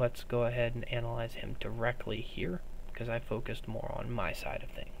 but let's go ahead and analyze him directly here, because I focused more on my side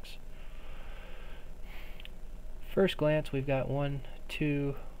of things. First glance, we've got 1,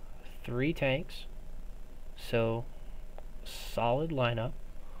 2, 3 tanks, so solid lineup.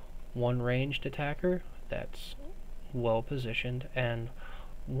 1 ranged attacker that's well positioned, and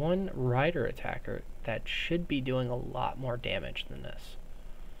 1 rider attacker that should be doing a lot more damage than this.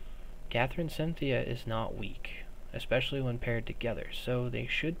 Catherine Cynthia is not weak, especially when paired together, so they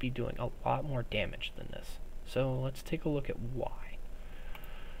should be doing a lot more damage than this. So let's take a look at why.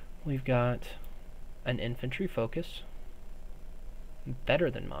 We've got an infantry focus, better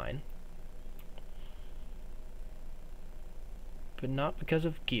than mine, but not because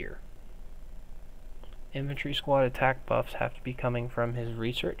of gear. Infantry squad attack buffs have to be coming from his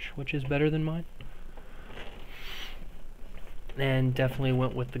research, which is better than mine. And definitely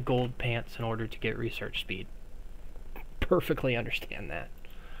went with the gold pants in order to get research speed. Perfectly understand that.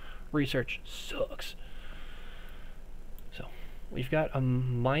 Research sucks. So, we've got a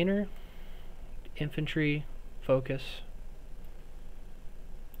minor infantry focus.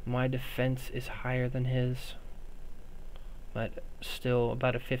 My defense is higher than his, but still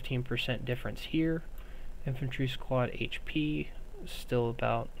about a 15% difference here. Infantry squad HP still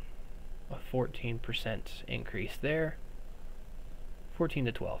about a 14% increase there. 14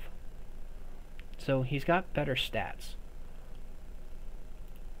 to 12. So he's got better stats.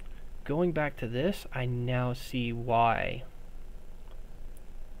 Going back to this, I now see why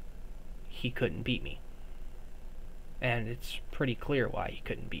he couldn't beat me. And it's pretty clear why he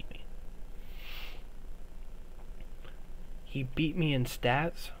couldn't beat me. He beat me in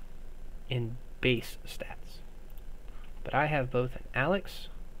stats, in base stats. But I have both an Alex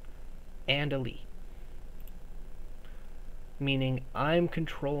and a Lee. Meaning I'm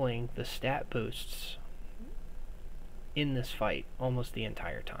controlling the stat boosts in this fight almost the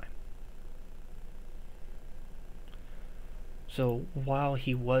entire time. So while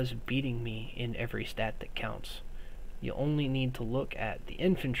he was beating me in every stat that counts, you only need to look at the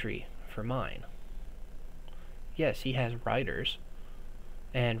infantry for mine. Yes, he has riders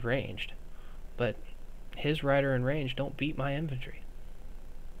and ranged, but his rider and range don't beat my infantry.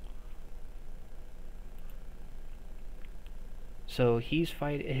 So his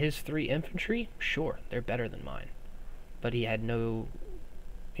 3 infantry, sure, they're better than mine. But he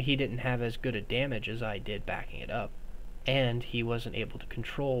didn't have as good a damage as I did backing it up. And he wasn't able to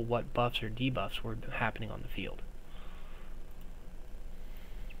control what buffs or debuffs were happening on the field.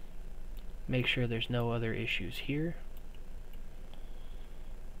 Make sure there's no other issues here.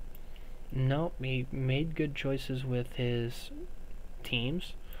 No, he made good choices with his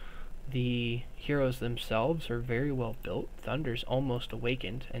teams. The heroes themselves are very well built. Thunder's almost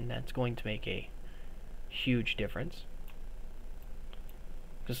awakened, and that's going to make a huge because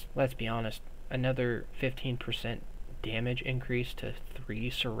let's be honest, another 15% damage increase to 3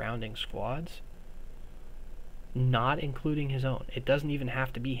 surrounding squads, not including his own. It doesn't even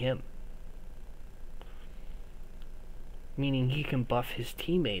have to be him. Meaning he can buff his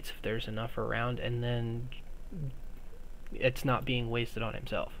teammates if there's enough around, and then it's not being wasted on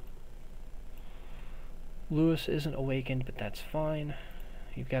himself. Lewis isn't awakened, but that's fine.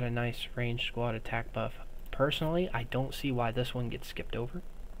 You've got a nice ranged squad attack buff. Personally, I don't see why this one gets skipped over.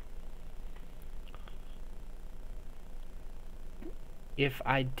 If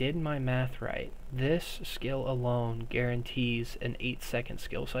I did my math right, this skill alone guarantees an 8-second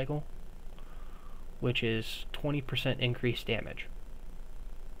skill cycle, which is 20% increased damage,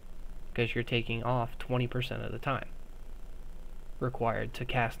 because you're taking off 20% of the time required to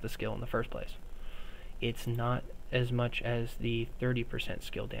cast the skill in the first place. It's not as much as the 30%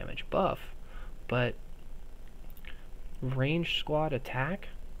 skill damage buff, but ranged squad attack,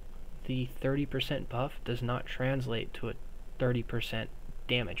 the 30% buff does not translate to a 30%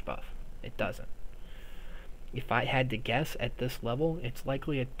 damage buff. It doesn't. If I had to guess at this level, it's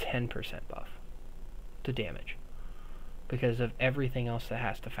likely a 10% buff to damage because of everything else that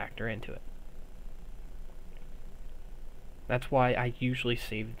has to factor into it. That's why I usually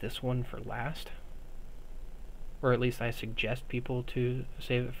save this one for last. Or at least I suggest people to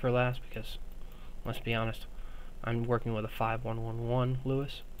save it for last, because let's be honest, I'm working with a 5111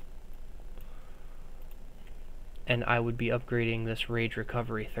 Lewis, and I would be upgrading this Rage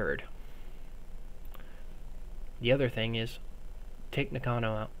Recovery third. The other thing is, take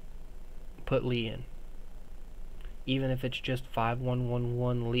Nakano out, put Lee in. Even if it's just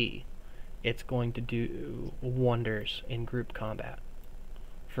 5111 Lee, it's going to do wonders in group combat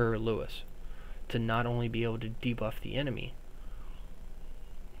for Lewis, to not only be able to debuff the enemy,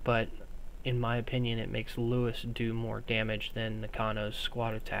 but in my opinion it makes Lewis do more damage than Nakano's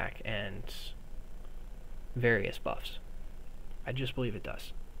squad attack and various buffs. I just believe it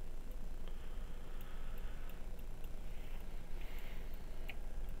does.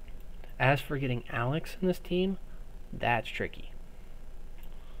 As for getting Alex in this team, that's tricky,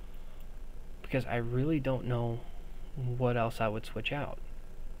 because I really don't know what else I would switch out.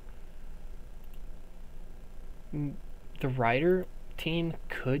 The Rider team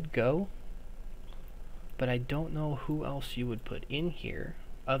could go, but I don't know who else you would put in here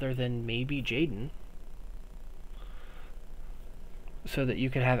other than maybe Jaden, so that you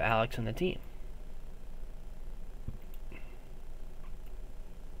could have Alex in the team.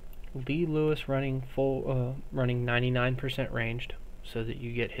 Lee Lewis running running 99% ranged, so that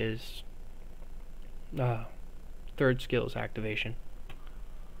you get his third skills activation.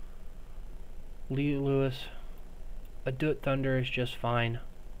 Lee Lewis, a Dut Thunder is just fine.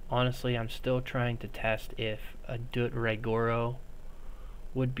 Honestly, I'm still trying to test if a Dut Raigoro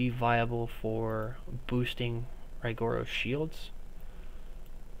would be viable for boosting Raigoro's shields,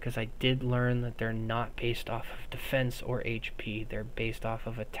 because I did learn that they're not based off of defense or HP, they're based off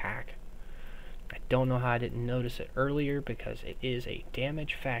of attack. I don't know how I didn't notice it earlier, because it is a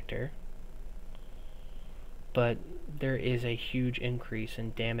damage factor, but there is a huge increase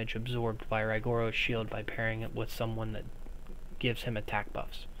in damage absorbed by Raigoro's shield by pairing it with someone that gives him attack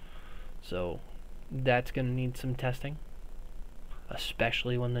buffs. So that's going to need some testing,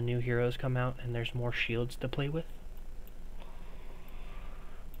 especially when the new heroes come out and there's more shields to play with.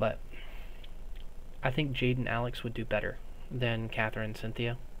 But I think Jade and Alex would do better than Catherine and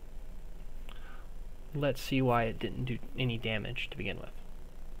Cynthia. Let's see why it didn't do any damage to begin with.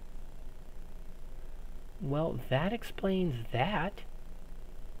 Well, that explains that.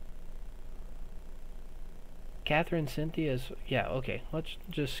 Catherine Cynthia's... yeah, okay, let's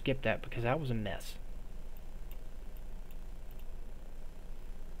just skip that because that was a mess.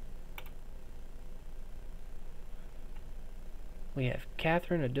 We have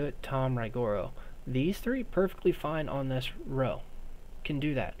Catherine, Adut, Tom, Raigoro. These three perfectly fine on this row. Can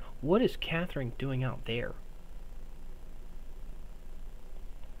do that. What is Catherine doing out there?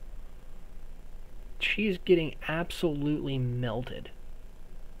 She's getting absolutely melted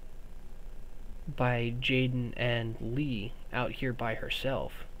by Jaden and Lee out here by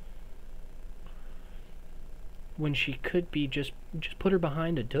herself, when she could be just put her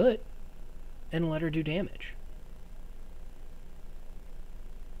behind Adut and let her do damage.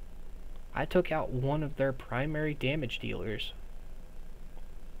 I took out one of their primary damage dealers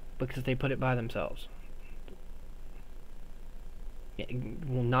because they put it by themselves.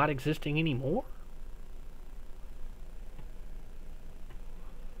 Well, not existing anymore?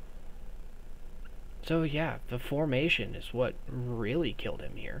 So yeah, the formation is what really killed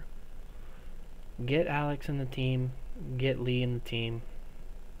him here. Get Alex in the team, get Lee in the team,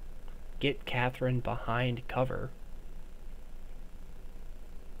 get Catherine behind cover,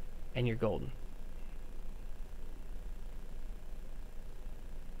 and you're golden.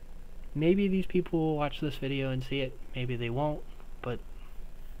 Maybe these people will watch this video and see it, maybe they won't, but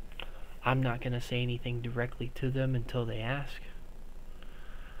I'm not going to say anything directly to them until they ask.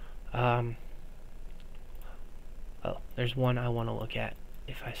 Oh, there's one I want to look at,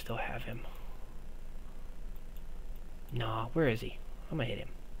 if I still have him. Nah, where is he? I'm going to hit him.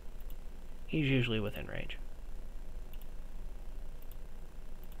 He's usually within range.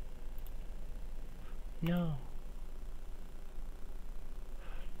 No.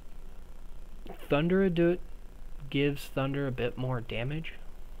 Thunder Adut gives Thunder a bit more damage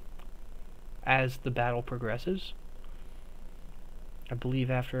as the battle progresses. I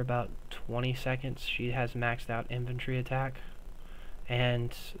believe after about 20 seconds she has maxed out infantry attack,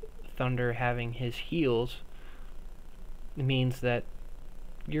 and Thunder having his heals means that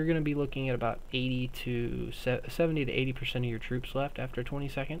you're going to be looking at about 70 to 80% of your troops left after 20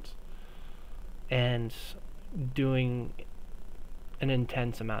 seconds and doing an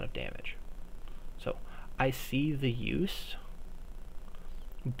intense amount of damage. So I see the use,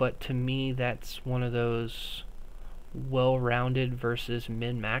 but to me that's one of those well-rounded versus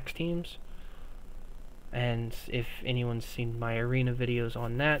min-max teams. And if anyone's seen my arena videos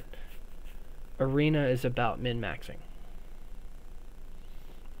on that, arena is about min-maxing.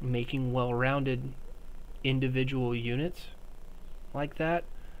 Making well-rounded individual units like that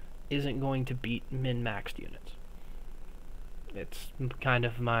isn't going to beat min-maxed units. It's kind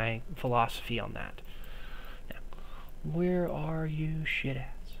of my philosophy on that. Now, where are you, shit-ass?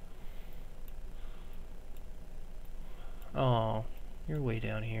 Oh, you're way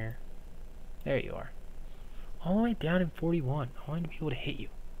down here. There you are. All the way down in 41. I want to be able to hit you.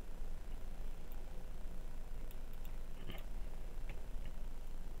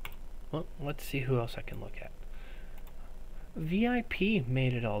 Well, let's see who else I can look at. VIP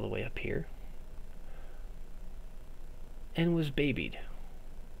made it all the way up here and was babied.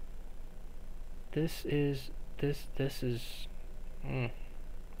 This is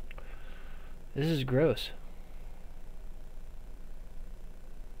gross.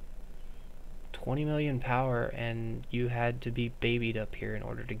 20 million power, and you had to be babied up here in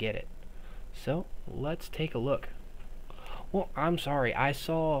order to get it. So let's take a look. Well, I'm sorry, I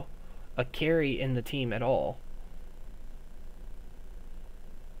saw a carry in the team at all.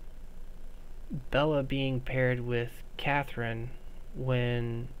 Bella being paired with Catherine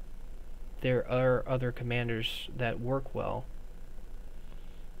when there are other commanders that work well.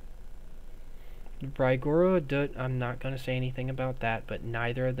 Raigoro, Adut, I'm not going to say anything about that, but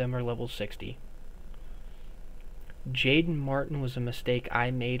neither of them are level 60. Jaden Martin was a mistake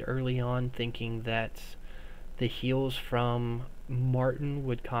I made early on, thinking that the heals from Martin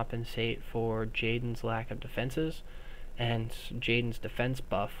would compensate for Jaden's lack of defenses, and Jaden's defense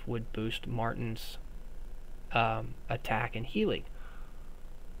buff would boost Martin's attack and healing.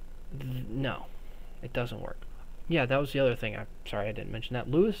 No, it doesn't work. Yeah, that was the other thing. I'm sorry I didn't mention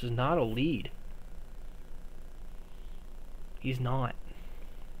that. Lewis is not a lead. He's not.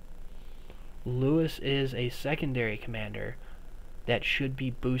 Lewis is a secondary commander that should be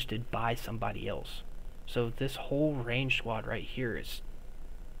boosted by somebody else. So this whole range squad right here is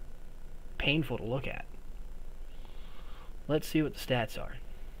painful to look at. Let's see what the stats are.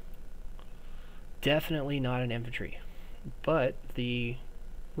 Definitely not an infantry, but the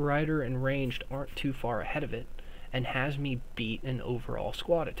rider and ranged aren't too far ahead of it and has me beat an overall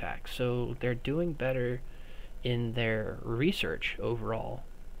squad attack. So they're doing better in their research overall,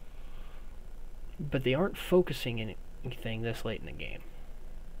 but they aren't focusing anything this late in the game.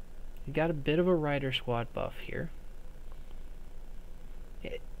 You got a bit of a rider squad buff here.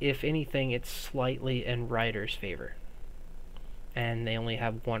 If anything, it's slightly in rider's favor, and they only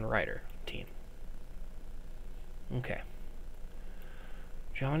have one rider team. Okay.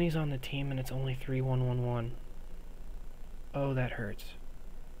 Johnny's on the team and it's only 3-1-1-1. Oh, that hurts.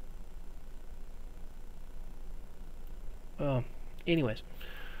 Oh, anyways.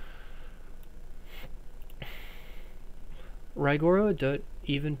 Raigoro Adut,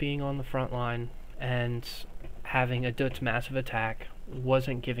 even being on the front line and having Adut's massive attack,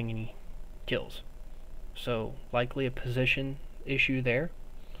 wasn't giving any kills. So, likely a position issue there.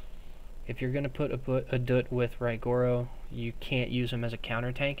 If you're going to put Adut with Raigoro, you can't use him as a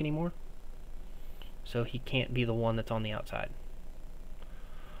counter tank anymore. So he can't be the one that's on the outside.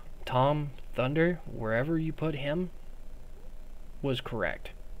 Tom Thunder, wherever you put him, was correct.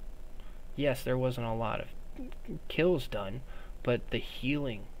 Yes, there wasn't a lot of kills done, but the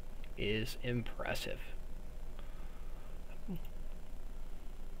healing is impressive.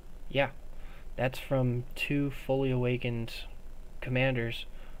 Yeah, that's from 2 fully awakened commanders.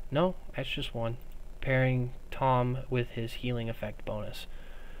 No, that's just one. Pairing Tom with his healing effect bonus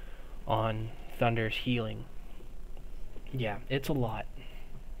on Thunder's healing. Yeah, it's a lot.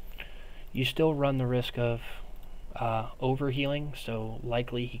 You still run the risk of overhealing, so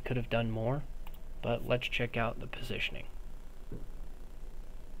likely he could have done more. But let's check out the positioning.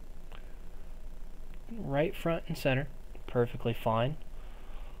 Right front and center, perfectly fine.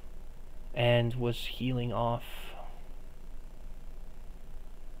 And was healing off.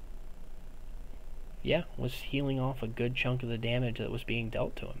 Yeah, was healing off a good chunk of the damage that was being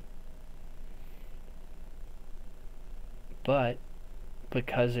dealt to him. But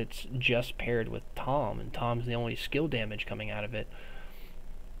because it's just paired with Tom, and Tom's the only skill damage coming out of it,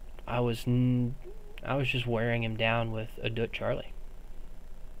 I was just wearing him down with Adut Charlie.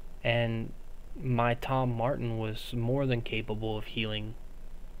 And my Tom Martin was more than capable of healing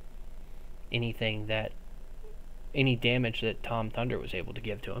any damage that Tom Thunder was able to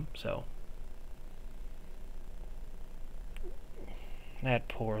give to him, so that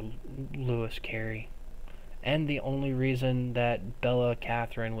poor Lewis carry. And the only reason that Bella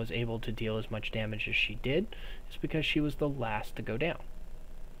Catherine was able to deal as much damage as she did is because she was the last to go down.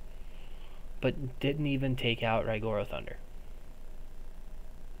 But didn't even take out Raigoro Thunder.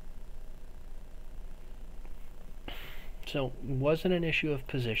 So, wasn't an issue of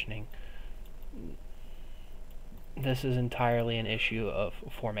positioning. This is entirely an issue of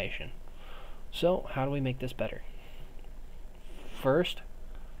formation. So, how do we make this better? First,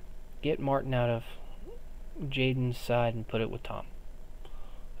 get Martin out of Jaden's side and put it with Tom.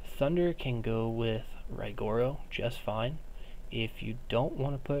 Thunder can go with Raigoro just fine. If you don't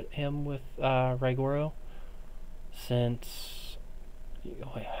want to put him with Raigoro, since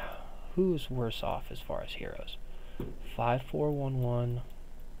who's worse off as far as heroes? 5-4-1-1,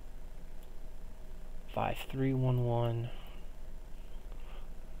 5-3-1-1.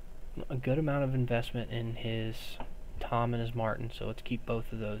 A good amount of investment in his Tom and his Martin, so let's keep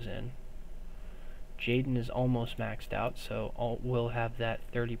both of those in. Jaden is almost maxed out, so we'll have that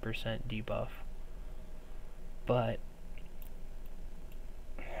 30% debuff. But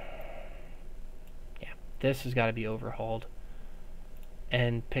yeah, this has got to be overhauled.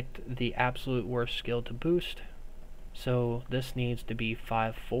 And picked the absolute worst skill to boost. So this needs to be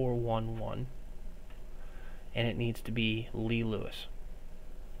 5-4-1-1. And it needs to be Lee Lewis.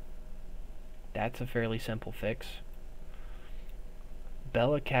 That's a fairly simple fix.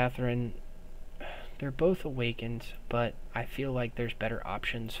 Bella Catherine, they're both awakened, but I feel like there's better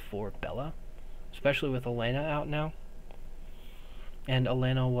options for Bella, especially with Elena out now. And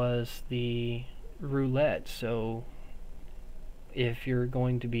Elena was the roulette, so if you're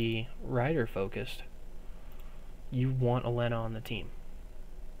going to be rider focused, you want Elena on the team.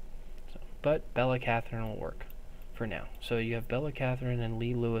 But Bella Catherine will work for now. So you have Bella Catherine and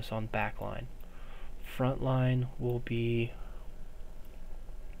Lee Lewis on backline. Front line will be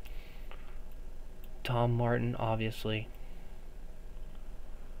Tom Martin, obviously.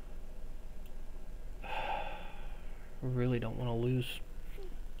 Really don't want to lose.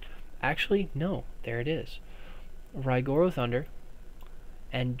 Actually, no. There it is. Raigoro Thunder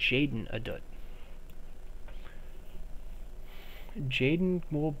and Jaden Adut. Jaden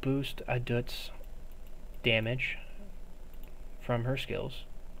will boost Adut's damage from her skills.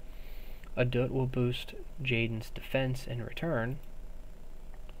 Adut will boost Jaden's defense in return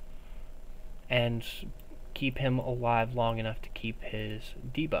and keep him alive long enough to keep his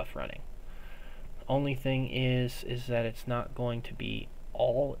debuff running. Only thing is that it's not going to be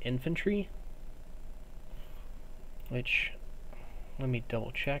all infantry, which, let me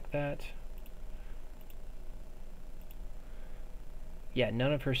double check that. Yeah,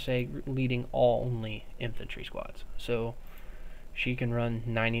 none of her say leading all only infantry squads. So she can run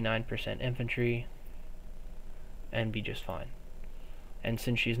 99% infantry and be just fine. And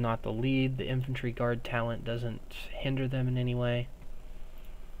since she's not the lead, the infantry guard talent doesn't hinder them in any way.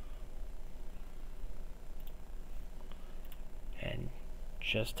 And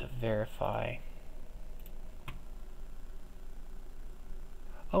just to verify...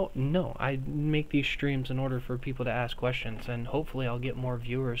 Oh, no, I make these streams in order for people to ask questions, and hopefully I'll get more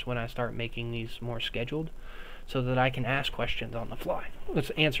viewers when I start making these more scheduled, so that I can ask questions on the fly. Let's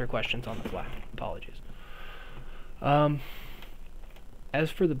answer questions on the fly. Apologies.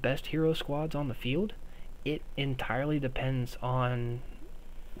 As for the best hero squads on the field, it entirely depends on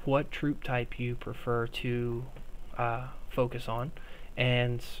what troop type you prefer to focus on,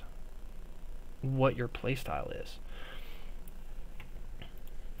 and what your playstyle is.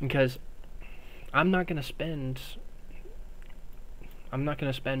 Because I'm not gonna spend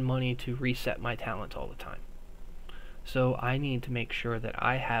money to reset my talents all the time. So I need to make sure that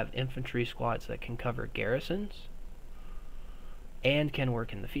I have infantry squads that can cover garrisons and can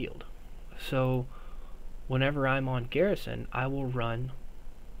work in the field. So whenever I'm on garrison, I will run...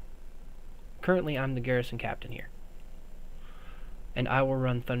 Currently I'm the garrison captain here. And I will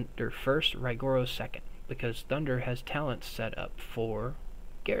run Thunder first, Raigoro second, because Thunder has talents set up for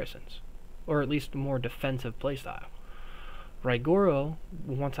garrisons, or at least a more defensive playstyle. Raigoro,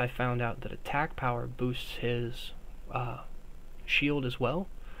 once I found out that attack power boosts his shield as well,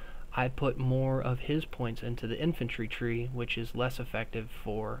 I put more of his points into the infantry tree, which is less effective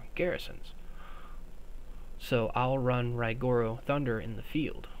for garrisons. So I'll run Raigoro Thunder in the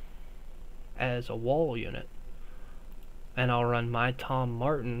field as a wall unit, and I'll run my Tom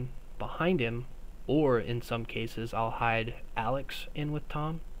Martin behind him, or in some cases I'll hide Alex in with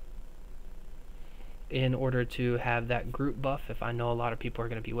Tom in order to have that group buff if I know a lot of people are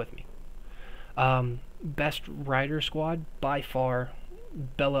going to be with me. Best rider squad, by far,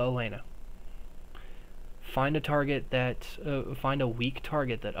 Bella Elena. Find a target that, find a weak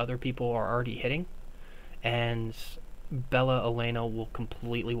target that other people are already hitting, and Bella Elena will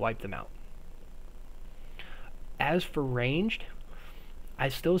completely wipe them out. As for ranged, I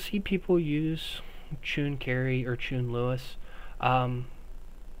still see people use Chun Carey or Chun Lewis, and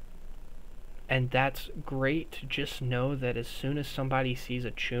that's great. Just know that as soon as somebody sees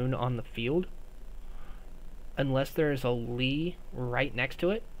a Chun on the field, unless there is a Lee right next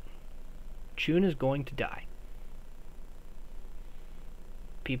to it, Chun is going to die.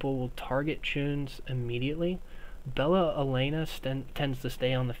 People will target Chuns immediately. Bella Elena tends to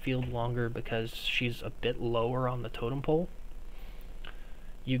stay on the field longer because she's a bit lower on the totem pole.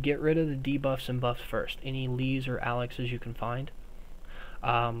 You get rid of the debuffs and buffs first. Any Lees or Alexes you can find.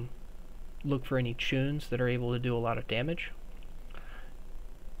 Look for any Chuns that are able to do a lot of damage.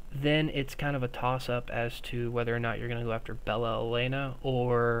 Then it's kind of a toss-up as to whether or not you're going to go after Bella Elena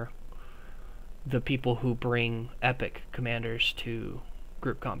or the people who bring epic commanders to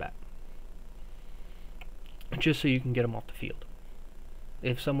group combat, just so you can get them off the field.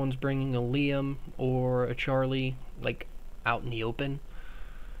 If someone's bringing a Liam or a Charlie, like, out in the open,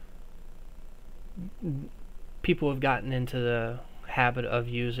 people have gotten into the habit of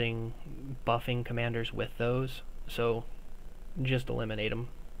using buffing commanders with those, so just eliminate them.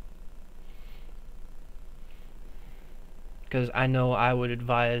 Because I know I would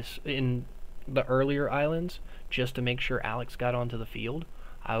advise in the earlier islands, just to make sure Alex got onto the field,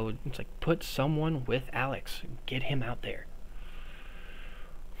 I would, it's like, put someone with Alex, get him out there,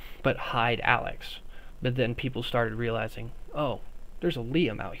 but hide Alex. But then people started realizing, oh, there's a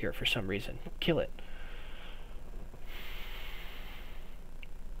Liam out here for some reason, kill it.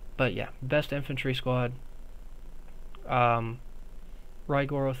 But yeah, best infantry squad,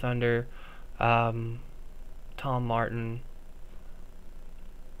 Raigoro Thunder, Tom Martin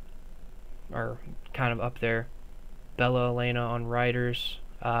are kind of up there. Bella Elena on riders.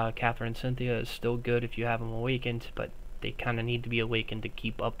 Catherine Cynthia is still good if you have them awakened, but they kind of need to be awakened to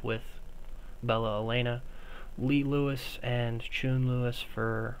keep up with Bella Elena. Lee Lewis and Chun Lewis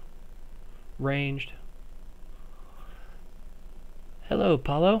for ranged. Hello,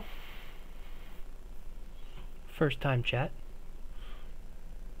 Paulo. First time chat.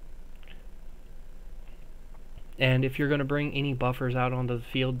 And if you're going to bring any buffers out onto the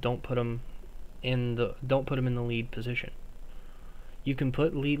field, don't put them in the lead position. You can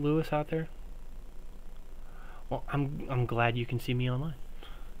put Lee Lewis out there. Well, I'm glad you can see me online.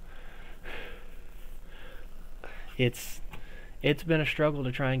 It's been a struggle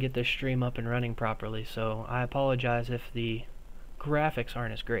to try and get this stream up and running properly, so I apologize if the graphics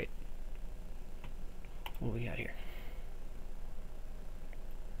aren't as great. What we got here?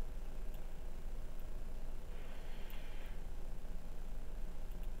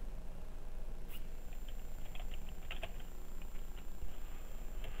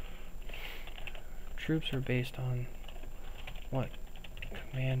 Troops are based on what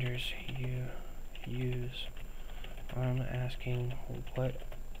commanders you use. I'm asking what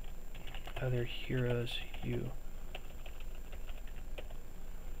other heroes you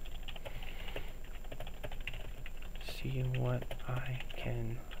see what I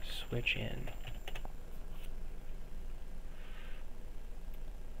can switch in.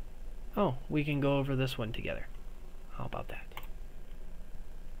 Oh, we can go over this one together. How about that?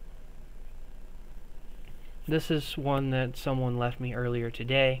 This is one that someone left me earlier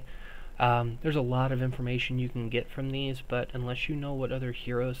today. There's a lot of information you can get from these, but unless you know what other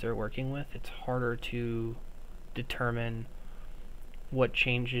heroes they're working with, it's harder to determine what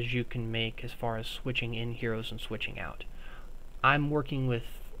changes you can make as far as switching in heroes and switching out. I'm working with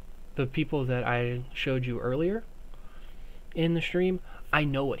the people that I showed you earlier in the stream. I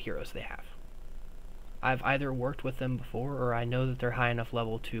know what heroes they have. I've either worked with them before, or I know that they're high enough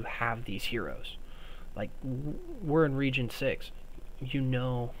level to have these heroes. Like, we're in Region 6. You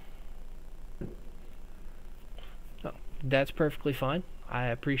know. Oh, that's perfectly fine. I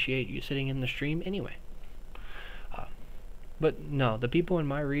appreciate you sitting in the stream anyway. But no, the people in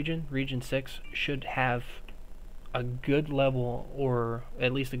my region, Region 6, should have a good level, or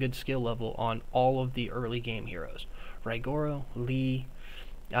at least a good skill level, on all of the early game heroes. Raigoro, Lee,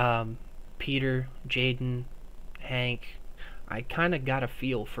 Peter, Jaden, Hank. I kind of got a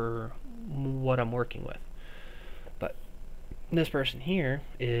feel for what I'm working with. But this person here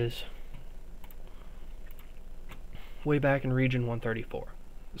is way back in Region 134,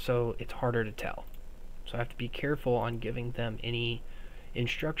 so it's harder to tell. So I have to be careful on giving them any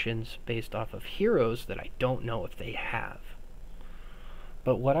instructions based off of heroes that I don't know if they have.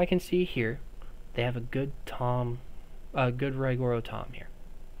 But what I can see here, they have a good Raigoro Tom here.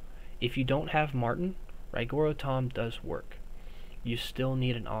 If you don't have Martin, Raigoro Tom does work. You still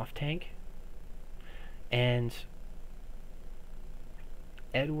need an off tank, and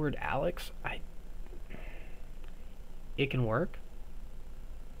Edward Alex, it can work,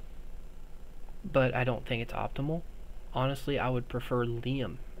 but I don't think it's optimal. Honestly, I would prefer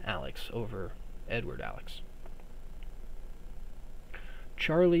Liam Alex over Edward Alex.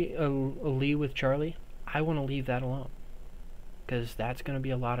 Charlie, Lee with Charlie, I want to leave that alone, because that's going to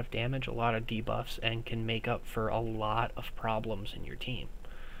be a lot of damage, a lot of debuffs, and can make up for a lot of problems in your team.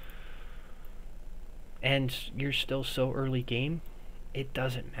 And you're still so early game, it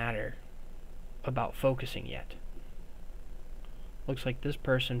doesn't matter about focusing yet. Looks like this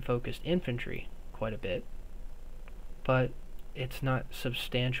person focused infantry quite a bit, but it's not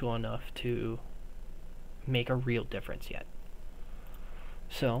substantial enough to make a real difference yet.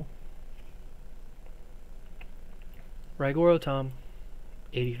 So, Raigoro Tom,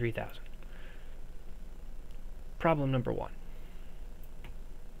 83,000. Problem number one.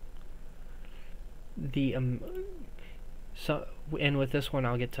 And with this one,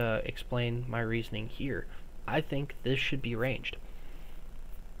 I'll get to explain my reasoning here. I think this should be ranged.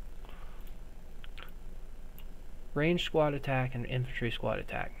 Ranged squad attack and infantry squad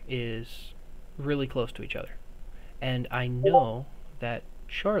attack is really close to each other. And I know that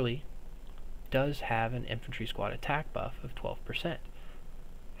Charlie does have an infantry squad attack buff of 12%.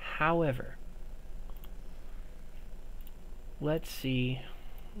 However, let's see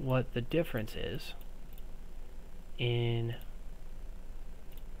what the difference is in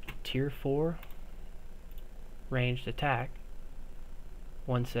tier 4 ranged attack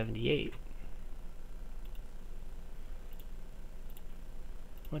 178.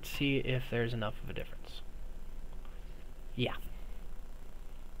 Let's see if there's enough of a difference. Yeah.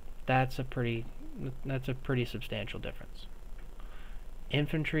 That's a pretty substantial difference.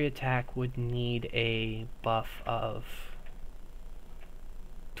 Infantry attack would need a buff of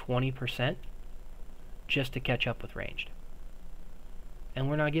 20% just to catch up with ranged. And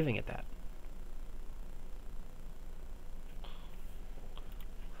we're not giving it that.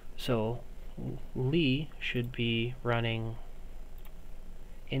 So Lee should be running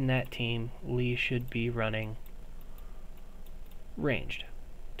in that team. Lee should be running ranged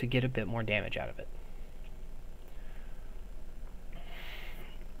to get a bit more damage out of it.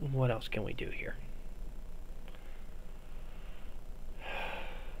 What else can we do here?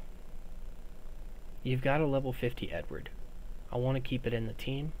 You've got a level 50 Edward. I want to keep it in the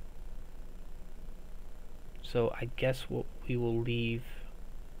team. So I guess we will leave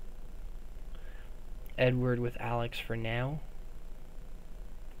Edward with Alex for now.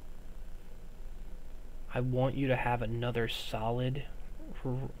 I want you to have another solid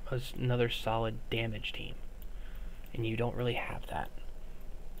damage team. And you don't really have that.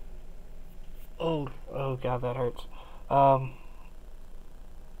 Oh god, that hurts.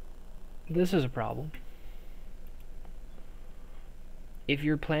 This is a problem. If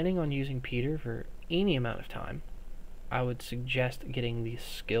you're planning on using Peter for any amount of time, I would suggest getting these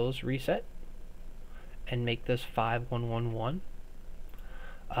skills reset and make this 5111.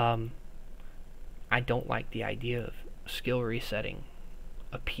 I don't like the idea of skill resetting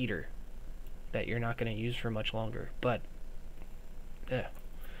a Peter that you're not going to use for much longer, but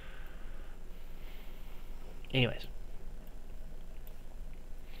anyways,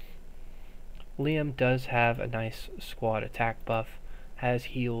 Liam does have a nice squad attack buff, has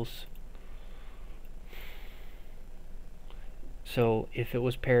heals, so if it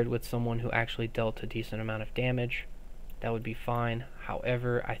was paired with someone who actually dealt a decent amount of damage, that would be fine.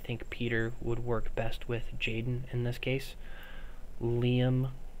 However, I think Peter would work best with Jaden in this case. Liam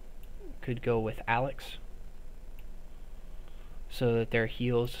could go with Alex so that their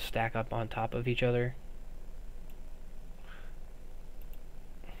heals stack up on top of each other.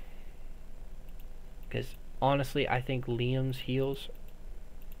 Because honestly, I think Liam's heals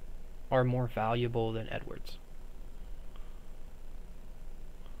are more valuable than Edward's.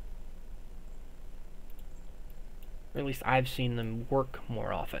 Or at least I've seen them work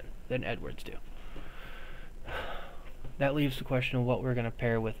more often than Edward's do. That leaves the question of what we're going to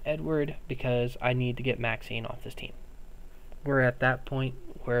pair with Edward, because I need to get Maxine off this team. We're at that point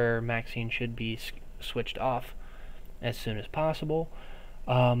where Maxine should be switched off as soon as possible.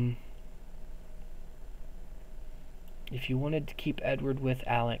 If you wanted to keep Edward with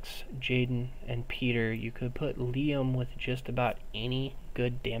Alex, Jaden, and Peter, you could put Liam with just about any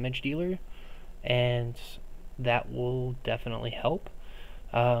good damage dealer, and that will definitely help.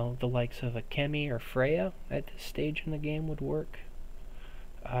 The likes of Akemi or Freya at this stage in the game would work.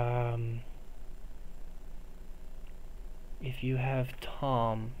 If you have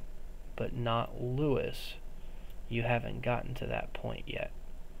Tom but not Lewis, you haven't gotten to that point yet.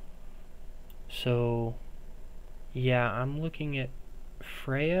 So yeah, I'm looking at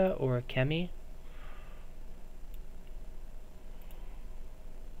Freya or Akemi.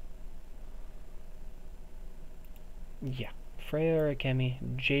 Yeah, Freya or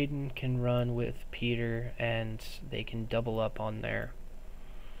Akemi. Jaden can run with Peter and they can double up on their...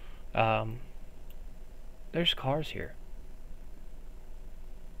 there's cars here.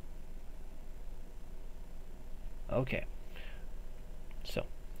 Okay. So,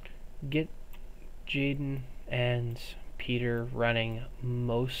 get Jaden and Peter running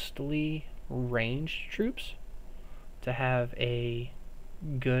mostly ranged troops to have a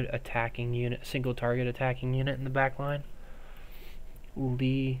good attacking unit, single target attacking unit in the back line.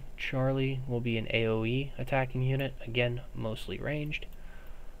 Lee, Charlie will be an AoE attacking unit, again mostly ranged.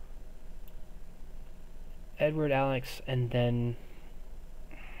 Edward, Alex, and then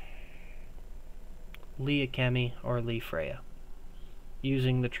Lee Akemi or Lee Freya,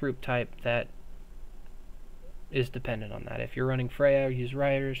 using the troop type that is dependent on that. If you're running Freya, use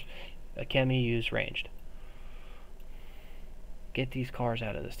riders. Akemi, use ranged. Get these cars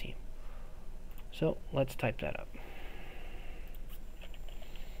out of this team. So let's type that up.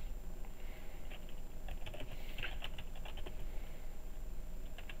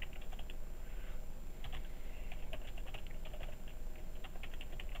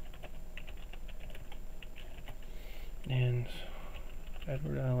 And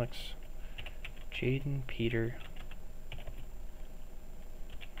Edward, Alex, Jaden, Peter,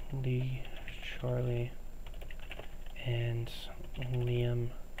 Lee, Charlie, and Liam,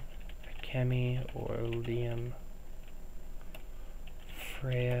 Akemi, or Liam,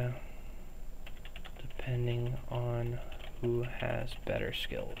 Freya, depending on who has better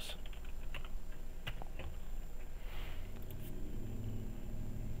skills.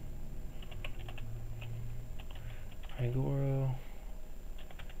 Igoro,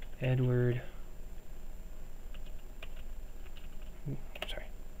 Edward, sorry,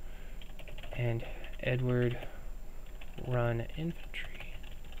 and Edward run infantry,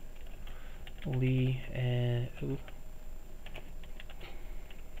 Lee and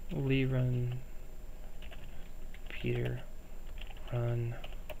Lee run Peter run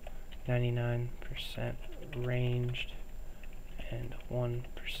 99% ranged and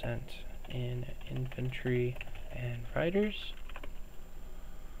 1% in infantry and riders.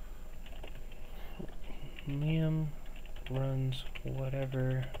 Liam runs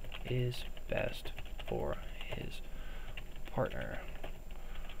whatever is best for his partner.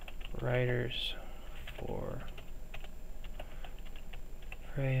 Riders for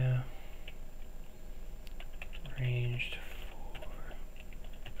Freya. Ranged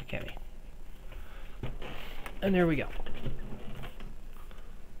for Akemi. And there we go.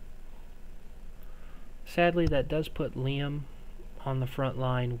 Sadly, that does put Liam on the front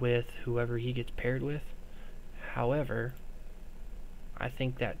line with whoever he gets paired with. However, I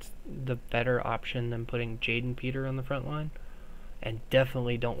think that's the better option than putting Jaden Peter on the front line, and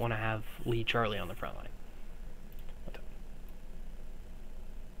definitely don't want to have Lee Charlie on the front line.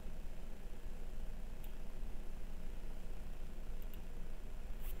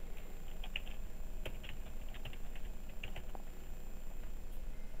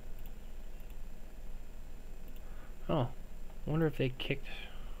 Oh, wonder if they kicked...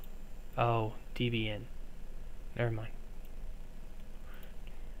 Oh, DBN. Never mind.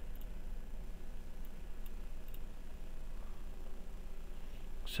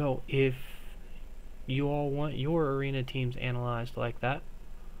 So, if you all want your arena teams analyzed like that,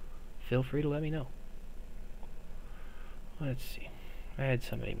 feel free to let me know. Let's see. I had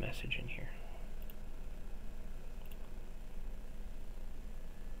somebody message in here.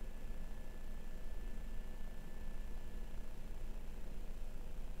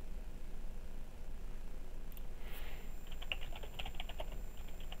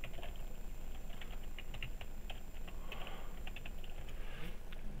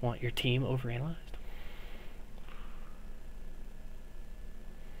 Want your team overanalyzed?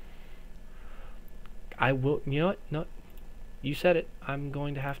 I will. You know what? No, you said it. I'm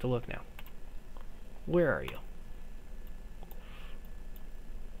going to have to look now. Where are you?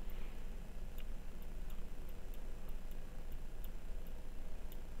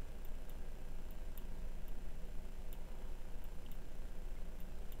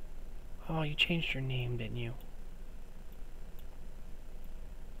 Oh, you changed your name, didn't you?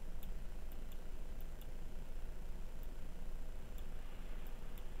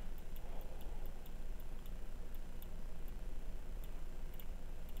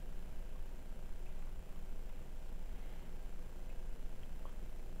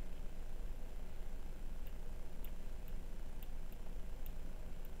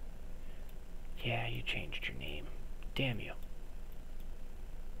 Yeah, you changed your name. Damn you.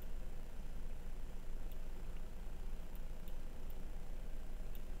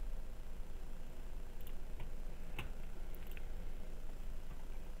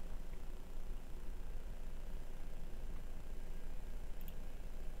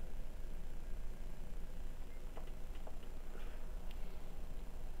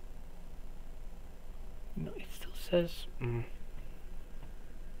 No, it still says...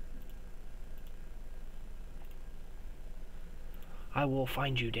 I will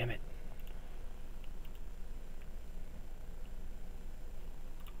find you, damn it.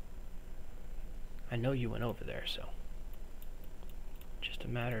 I know you went over there, so... just a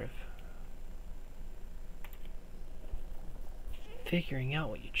matter of... figuring out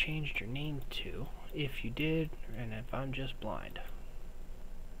what you changed your name to, if you did, and if I'm just blind.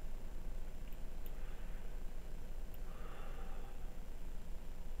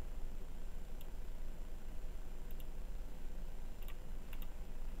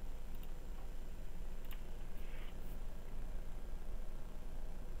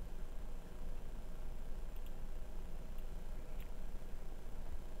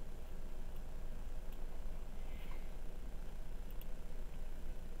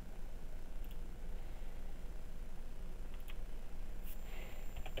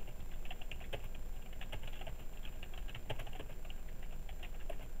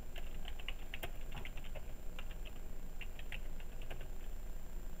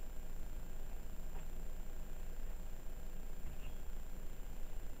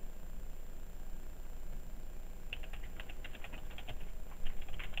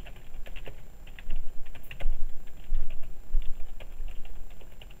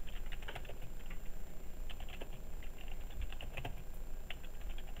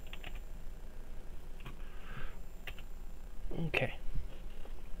 Okay.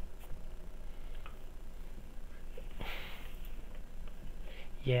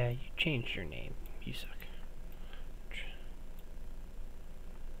 Yeah, you changed your name. You suck.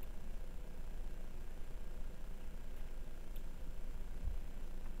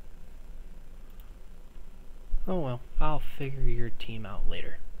 Oh well, I'll figure your team out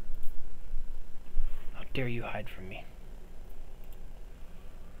later. How dare you hide from me?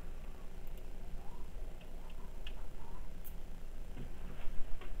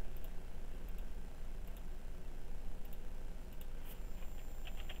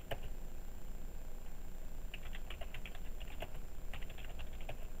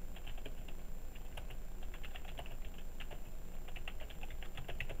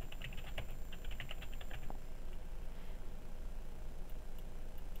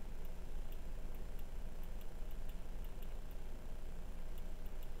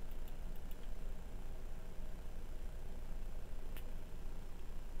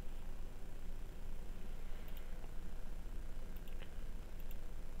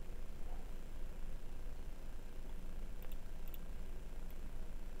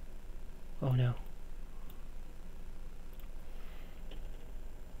 Oh no.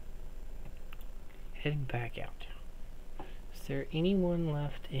 Heading back out. Is there anyone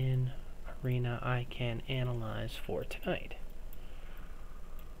left in Arena I can analyze for tonight?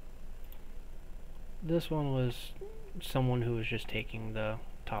 This one was someone who was just taking the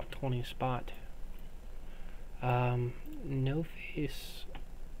top 20 spot. No face.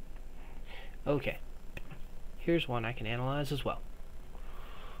 Okay. Here's one I can analyze as well.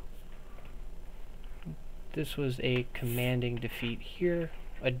 This was a commanding defeat here.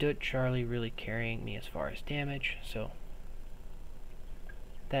 Adut Charlie really carrying me as far as damage, so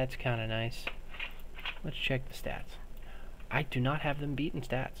that's kind of nice. Let's check the stats. I do not have them beaten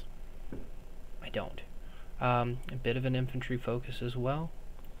stats. I don't. A bit of an infantry focus as well.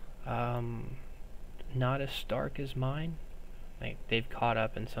 Not as stark as mine. They've caught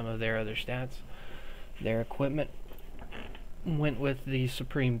up in some of their other stats. Their equipment went with the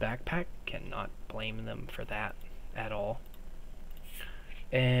Supreme Backpack. Cannot blame them for that at all.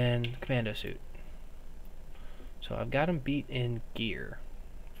 And Commando Suit. So I've got them beat in gear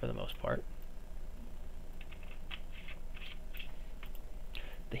for the most part.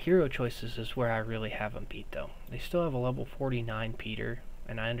 The hero choices is where I really have them beat though. They still have a level 49 Peter,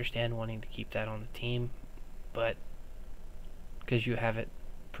 and I understand wanting to keep that on the team, but because you have it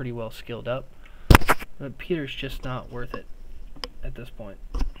pretty well skilled up, but Peter's just not worth it at this point.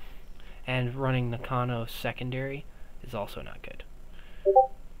 And running Nakano secondary is also not good.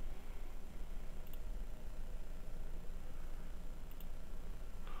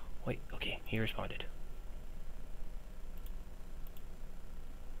 Wait, okay, he responded.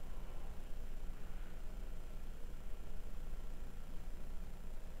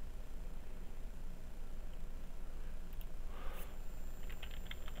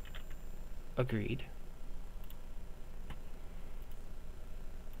 Agreed.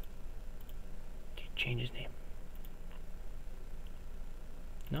 Change his name.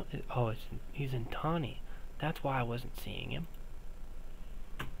 No, he's in Tawny. That's why I wasn't seeing him.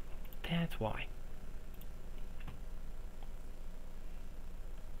 That's why.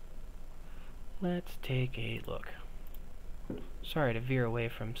 Let's take a look. Sorry to veer away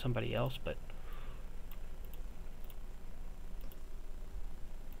from somebody else, but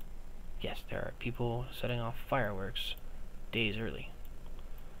yes, there are people setting off fireworks days early.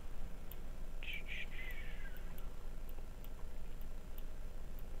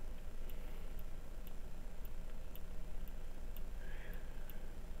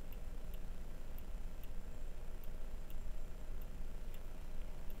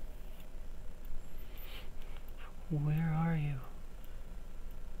 Where are you?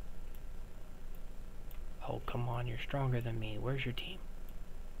 Oh, come on, you're stronger than me. Where's your team?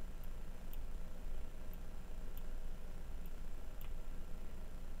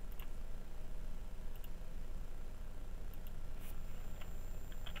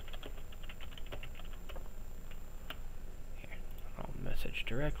 Here, I'll message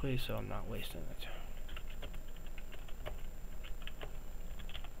directly so I'm not wasting it.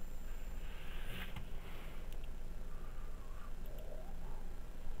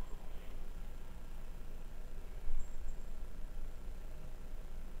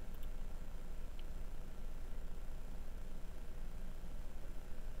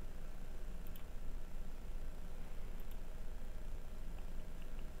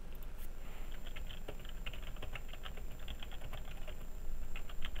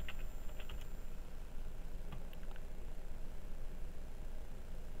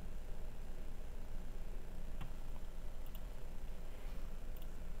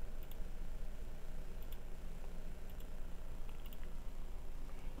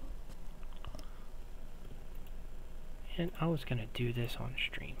 And I was gonna do this on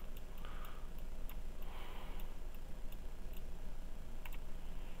stream.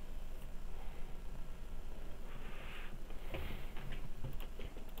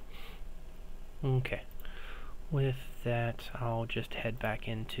 Okay. With that, I'll just head back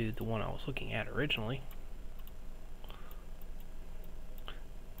into the one I was looking at originally.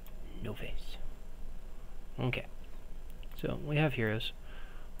 No face. Okay. So, we have heroes.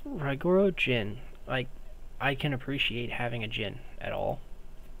 Raigoro Jin. Like, I can appreciate having a Jin at all.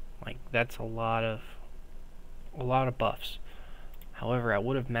 Like, that's a lot of buffs. However, I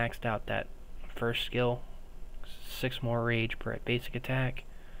would have maxed out that first skill, 6 more rage per basic attack,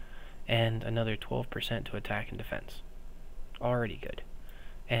 and another 12% to attack and defense. Already good.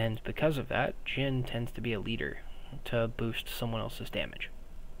 And because of that, Jin tends to be a leader to boost someone else's damage.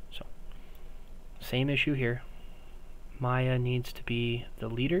 So, same issue here. Maya needs to be the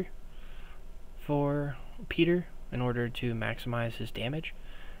leader for Peter in order to maximize his damage.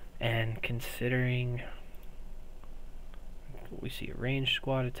 And considering we see a ranged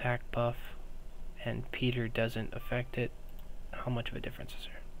squad attack buff and Peter doesn't affect it, how much of a difference is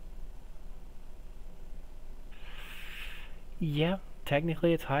there? Yeah,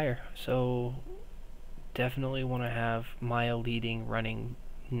 technically it's higher, so definitely want to have Maya leading, running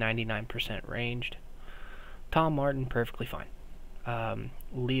 99% ranged. Tom Martin, perfectly fine.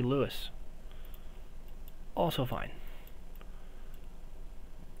 Lee Lewis, also fine.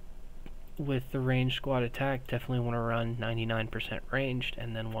 With the ranged squad attack, definitely want to run 99% ranged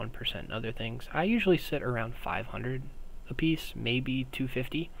and then 1% in other things. I usually sit around 500 a piece, maybe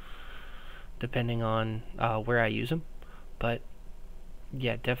 250, depending on where I use them. But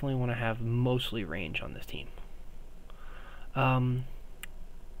yeah, definitely want to have mostly range on this team.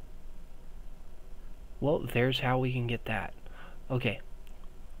 Well, there's how we can get that. Okay,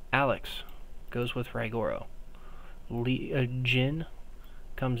 Alex goes with Raigoro. Jin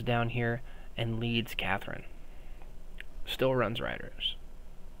comes down here and leads Catherine. Still runs riders.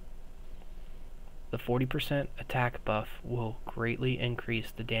 The 40% attack buff will greatly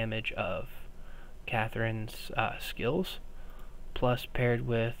increase the damage of Catherine's skills, plus paired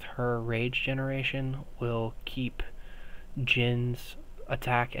with her rage generation will keep Jin's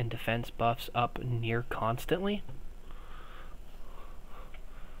attack and defense buffs up near constantly.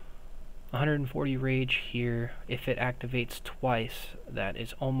 140 rage here. If it activates twice, that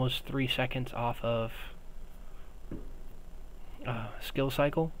is almost 3 seconds off of skill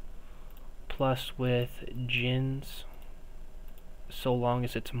cycle. Plus with Jin's, so long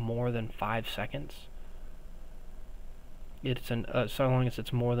as it's more than 5 seconds, so long as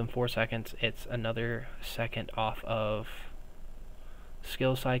it's more than 4 seconds, it's another second off of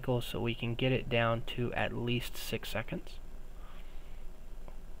skill cycle, so we can get it down to at least 6 seconds.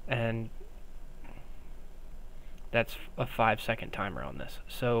 And that's a 5-second timer on this.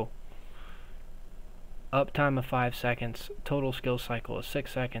 So uptime of 5 seconds, total skill cycle is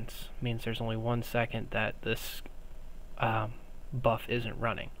 6 seconds, means there's only 1 second that this buff isn't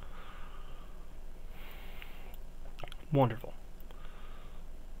running. Wonderful.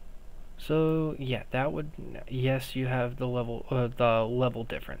 So yeah, that would, yes, you have the level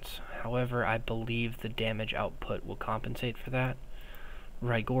difference. However, I believe the damage output will compensate for that.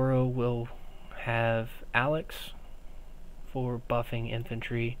 Raigoro will have Alex for buffing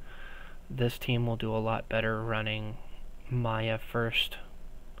infantry. This team will do a lot better running Maya first.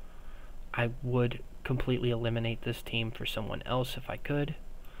 I would completely eliminate this team for someone else if I could.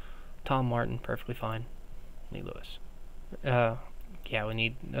 Tom Martin, perfectly fine. Lee Lewis. Yeah, we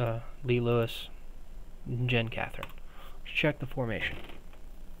need Lee Lewis, Jen Catherine. Let's check the formation.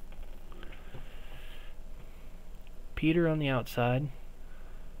 Peter on the outside.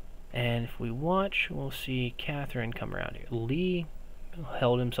 And if we watch, we'll see Catherine come around here. Lee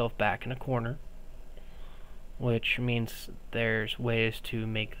held himself back in a corner, which means there's ways to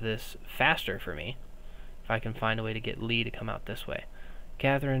make this faster for me if I can find a way to get Lee to come out this way.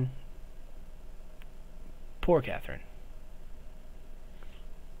 Catherine, poor Catherine,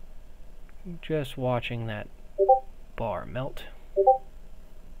 just watching that bar melt.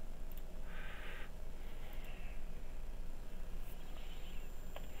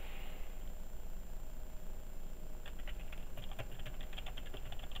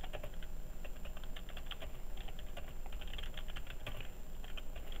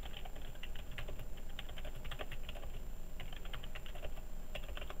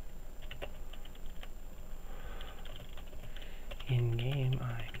 In game,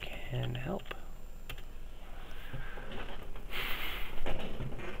 I can help.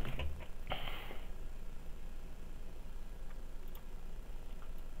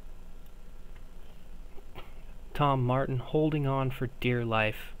 Tom Martin holding on for dear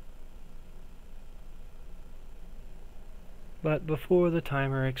life. But before the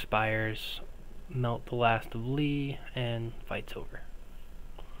timer expires, melt the last of Lee and fight's over.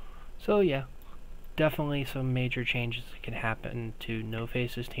 So yeah, definitely some major changes that can happen to No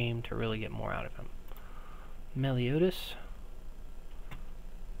Face's team to really get more out of him. Meliodas.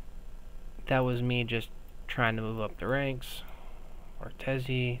 That was me just trying to move up the ranks.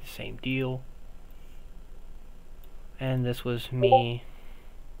 Ortezi, same deal. And this was me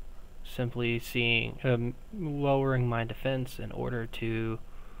simply lowering my defense in order to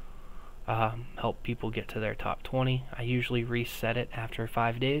help people get to their top 20. I usually reset it after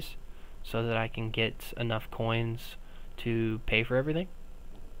 5 days so that I can get enough coins to pay for everything.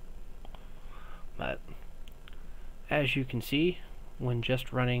 But as you can see, when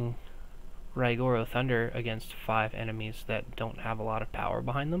just running Raigoro Thunder against 5 enemies that don't have a lot of power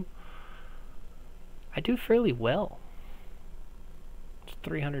behind them, I do fairly well. It's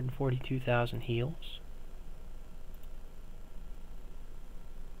 342,000 heals,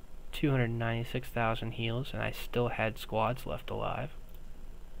 296,000 heals, and I still had squads left alive.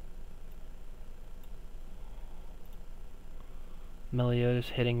 Meliodas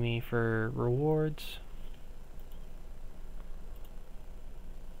hitting me for rewards.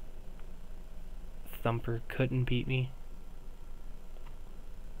 Thumper couldn't beat me.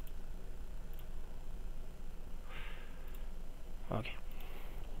 Okay.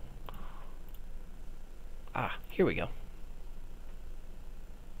 Here we go.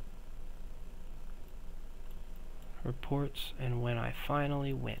 Reports and when I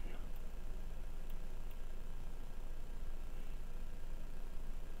finally win.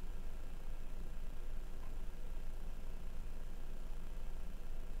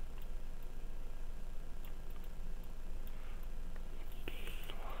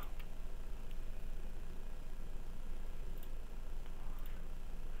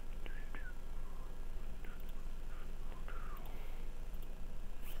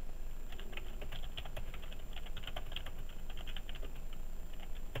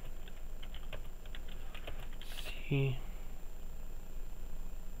 See.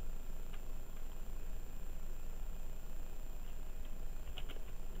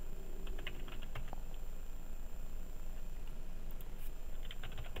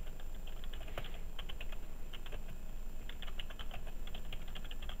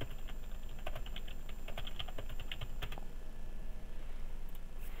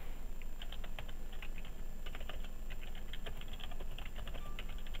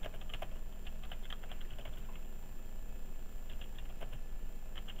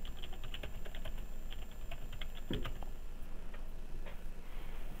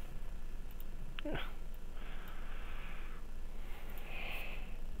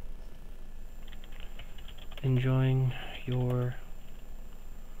 Enjoying your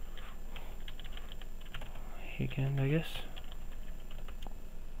weekend, I guess.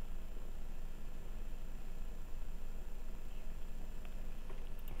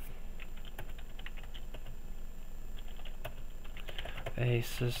 A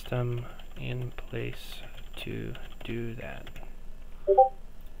system in place to do that.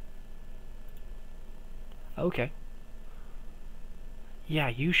 Okay. Yeah,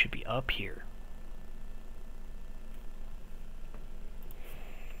 you should be up here.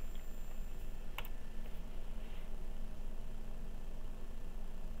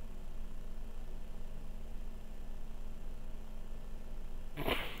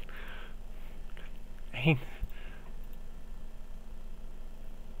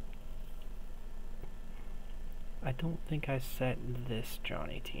 I don't think I set this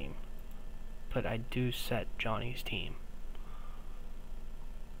Johnny team, but I do set Johnny's team.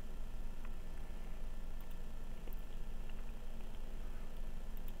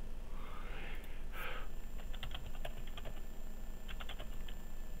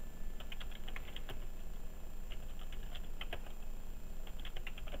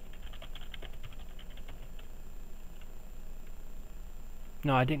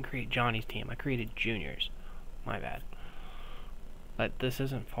 No, I didn't create Johnny's team. I created Junior's. My bad. But this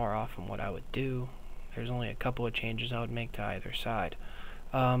isn't far off from what I would do. There's only a couple of changes I would make to either side.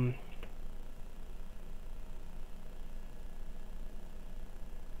 Trying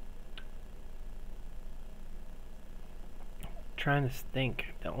to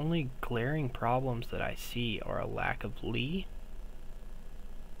think. The only glaring problems that I see are a lack of Lee.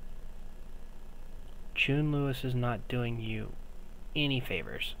 June Lewis is not doing you any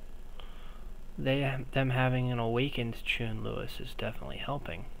favors. Them having an awakened Chun Lewis is definitely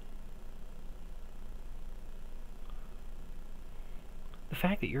helping. The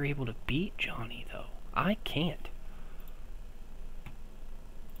fact that you're able to beat Johnny, though, I can't.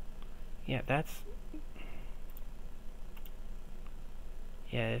 Yeah, that's...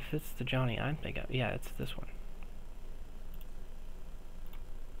 Yeah, if it's the Johnny I'm thinking of, yeah, it's this one.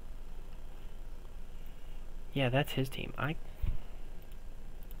 Yeah, that's his team.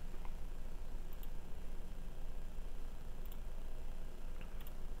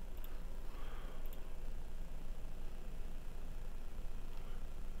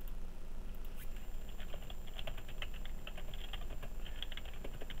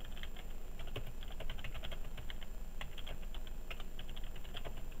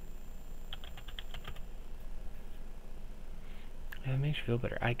 That makes you feel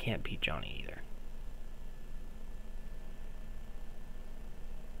better. I can't beat Johnny either.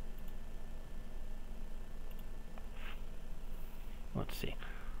 Let's see.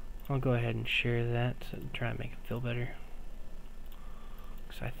 I'll go ahead and share that to try and make it feel better.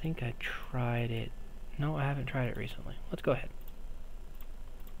 Because I think I tried it. No, I haven't tried it recently. Let's go ahead.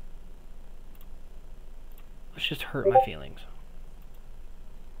 Let's just hurt my feelings.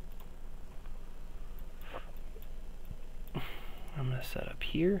 I'm going to set up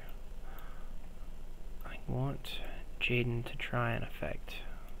here. I want Jaden to try and affect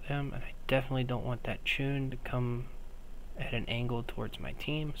them, and I definitely don't want that Chun to come at an angle towards my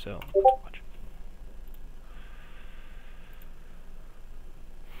team, so let's watch.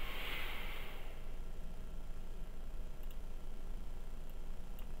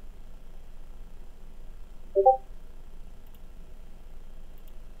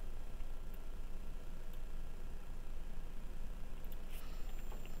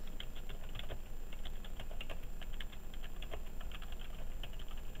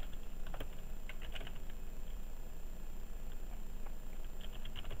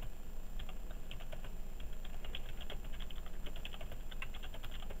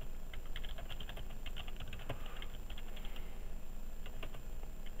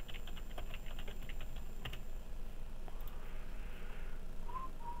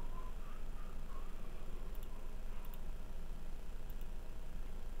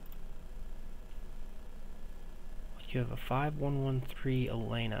 You have a 5113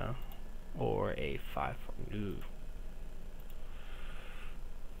 Elena or a 5. Ooh.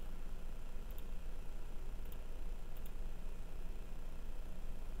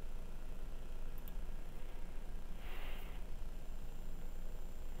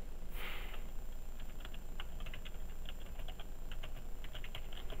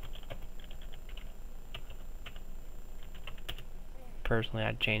 Personally,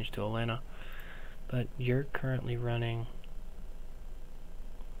 I'd change to Elena. But you're currently running...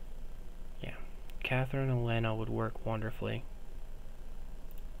 Yeah, Catherine and Elena would work wonderfully.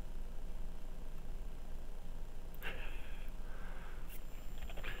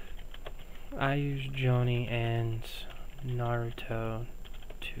 I use Johnny and Naruto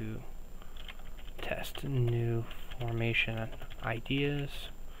to test new formation ideas.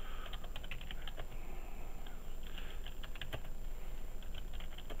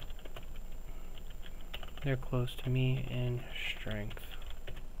 They're close to me in strength.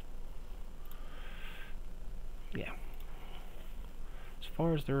 Yeah. As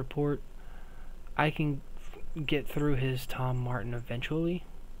far as the report, I can get through his Tom Martin eventually,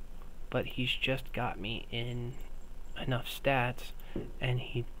 but he's just got me in enough stats, and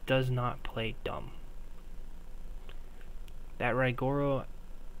he does not play dumb. That Raigoro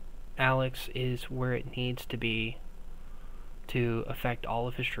Alex is where it needs to be to affect all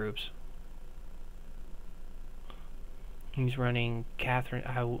of his troops. He's running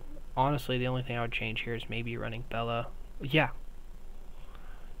Catherine. Honestly, the only thing I would change here is maybe running Bella. Yeah.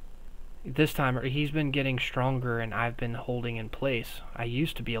 This time, he's been getting stronger and I've been holding in place. I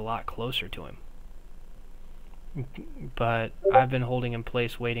used to be a lot closer to him. But I've been holding in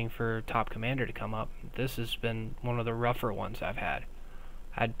place waiting for Top Commander to come up. This has been one of the rougher ones I've had.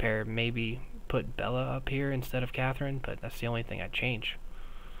 I'd maybe put Bella up here instead of Catherine, but that's the only thing I'd change.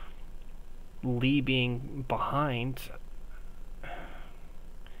 Lee being behind...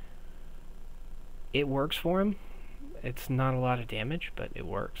 It works for him. It's not a lot of damage, but it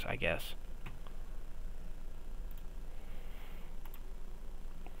works, I guess.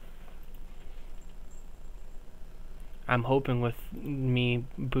 I'm hoping with me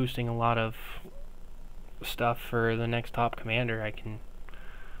boosting a lot of stuff for the next Top Commander, I can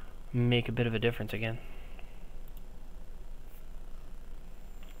make a bit of a difference again.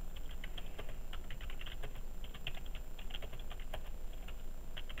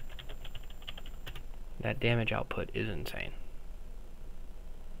 That damage output is insane.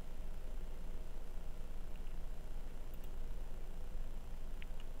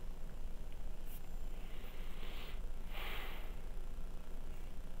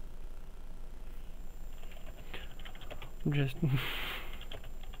 Just...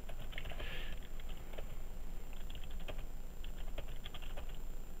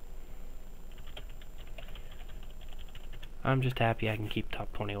 I'm just happy I can keep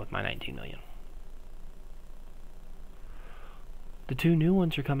top 20 with my 19 million. The 2 new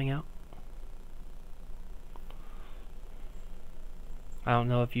ones are coming out. I don't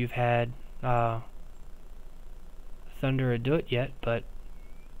know if you've had Thunder Adut yet, but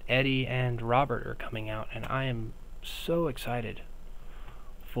Eddie and Robert are coming out, and I am so excited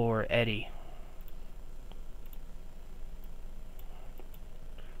for Eddie.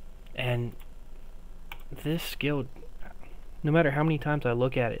 And this skill, no matter how many times I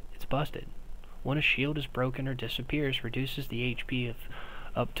look at it, it's busted. When a shield is broken or disappears, reduces the HP of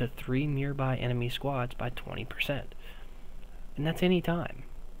up to 3 nearby enemy squads by 20%. And that's any time.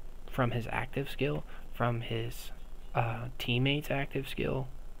 From his active skill, from his teammate's active skill.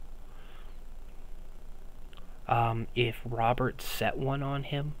 If Robert set one on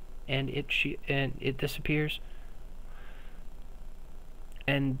him and it disappears,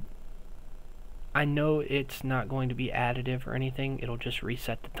 and I know it's not going to be additive or anything, it'll just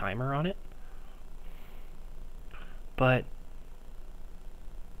reset the timer on it, but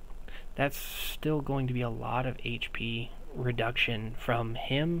that's still going to be a lot of HP reduction from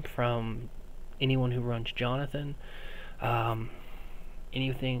him, from anyone who runs Jonathan,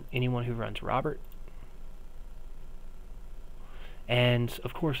 anyone who runs Robert, and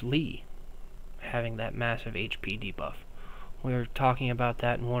of course Lee having that massive HP debuff. We were talking about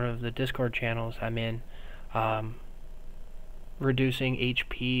that in one of the Discord channels I'm in, reducing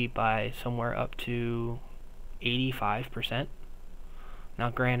HP by somewhere up to 85%.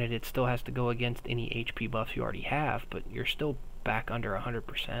 Now granted, it still has to go against any HP buffs you already have, but you're still back under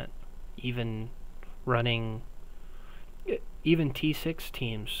 100%. Even T6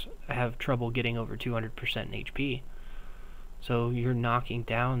 teams have trouble getting over 200% in HP. So you're knocking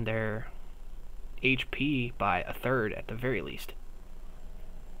down their HP by a third at the very least.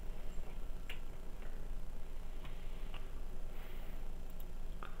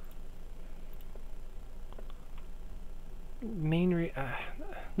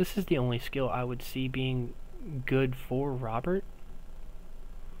 This is the only skill I would see being good for Robert,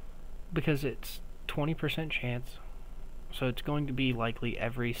 because it's 20% chance, so it's going to be likely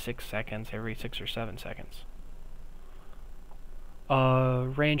every 6 seconds, every 6 or 7 seconds.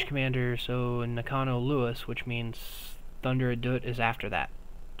 Range commander, so Nakano Lewis, which means Thunder Adut is after that.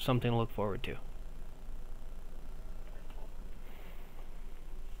 Something to look forward to.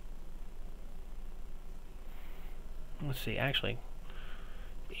 Let's see, actually,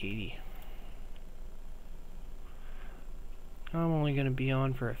 80. I'm only going to be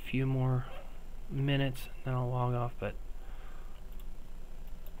on for a few more minutes, then I'll log off, but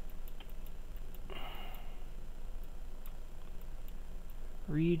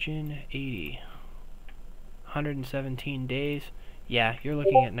Region 80. 117 days. Yeah, you're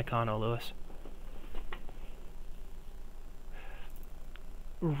looking at Nakano Lewis.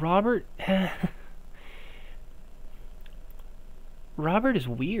 Robert... Robert is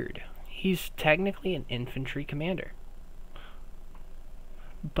weird. He's technically an infantry commander,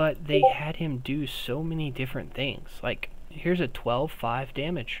 but they had him do so many different things. Like, here's a 12-5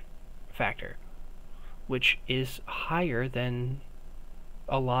 damage factor, which is higher than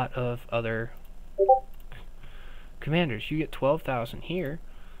a lot of other commanders. You get 12,000 here,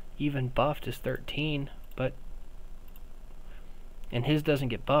 even buffed is 13, but and his doesn't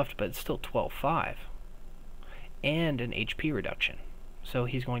get buffed, but it's still 12-5 and an HP reduction, so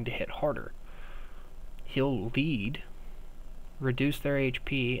he's going to hit harder. He'll lead, reduce their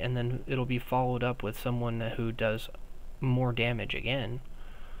HP, and then it'll be followed up with someone who does more damage again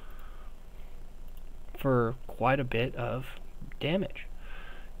for quite a bit of damage.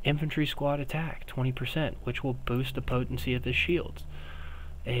 Infantry squad attack, 20%, which will boost the potency of the shields.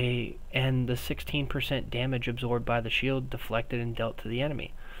 And the 16% damage absorbed by the shield deflected and dealt to the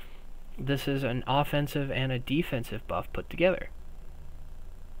enemy. This is an offensive and a defensive buff put together.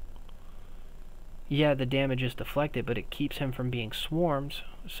 Yeah, the damage is deflected, but it keeps him from being swarmed,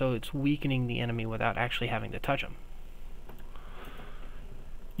 so it's weakening the enemy without actually having to touch him,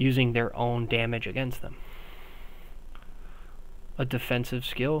 using their own damage against them. A defensive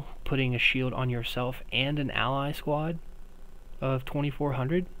skill, putting a shield on yourself and an ally squad of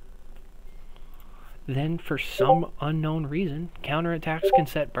 2,400. Then, for some unknown reason, counterattacks can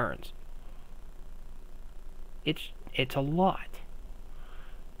set burns. It's a lot.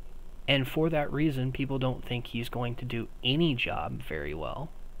 And for that reason, people don't think he's going to do any job very well,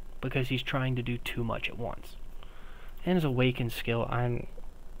 because he's trying to do too much at once. And his awakened skill,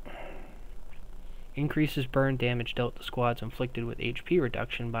 increases burn damage dealt to squads inflicted with HP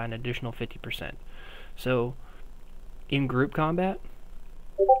reduction by an additional 50%. So, in group combat,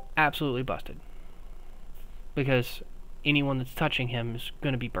 absolutely busted. Because anyone that's touching him is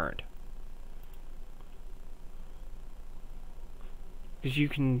going to be burned. Because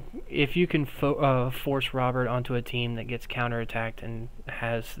if you can force Robert onto a team that gets counterattacked and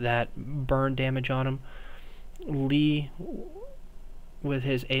has that burn damage on him, Lee with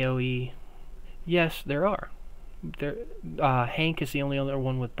his AoE, yes, there are. Hank is the only other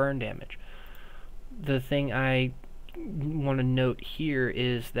one with burn damage. The thing I want to note here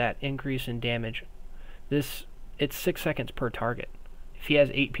is that increase in damage. It's 6 seconds per target. If he has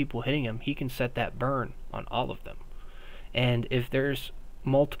 8 people hitting him, he can set that burn on all of them. And if there's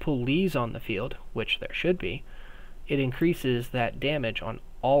multiple Lees on the field, which there should be, it increases that damage on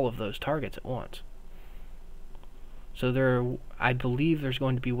all of those targets at once. So I believe there's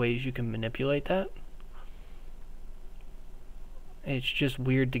going to be ways you can manipulate that. It's just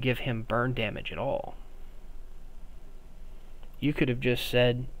weird to give him burn damage at all. You could have just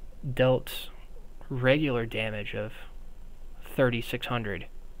said dealt regular damage of 3,600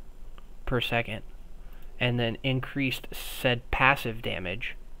 per second, and then increased said passive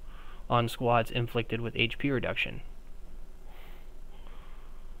damage on squads inflicted with HP reduction.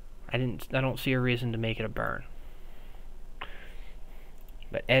 I don't see a reason to make it a burn.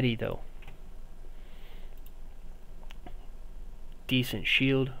 But Eddie, though, decent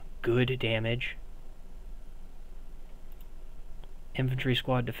shield, good damage, infantry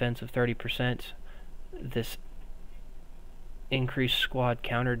squad defense of 30%. This increased squad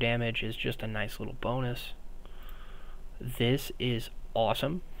counter damage is just a nice little bonus. This is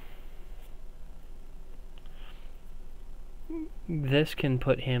awesome. This can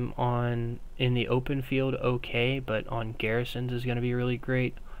put him in the open field okay, but on garrisons is going to be really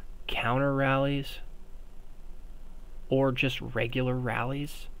great. Counter rallies, or just regular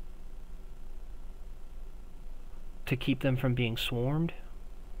rallies, to keep them from being swarmed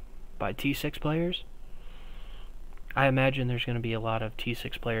by T6 players. I imagine there's going to be a lot of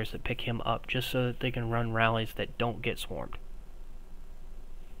T6 players that pick him up just so that they can run rallies that don't get swarmed.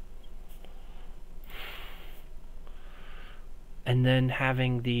 And then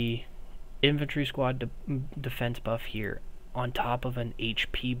having the infantry squad defense buff here on top of an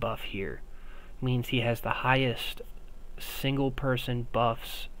HP buff here means he has the highest single person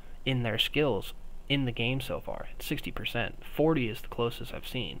buffs in their skills in the game so far. It's 60%. 40 is the closest I've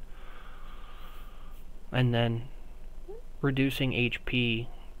seen. And then reducing HP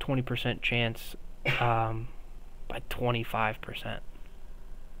 20% chance by 25%.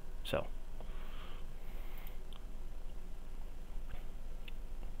 So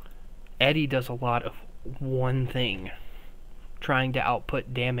Eddie does a lot of one thing, trying to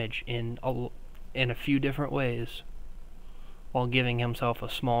output damage in a few different ways while giving himself a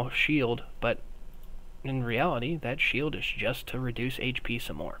small shield, but in reality that shield is just to reduce HP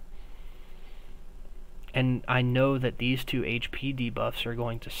some more. And I know that these two HP debuffs are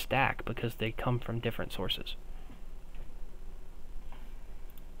going to stack because they come from different sources.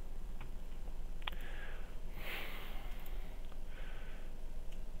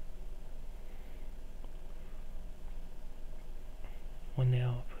 When they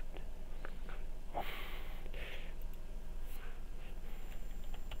all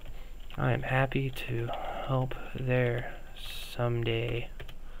I am happy to help there someday.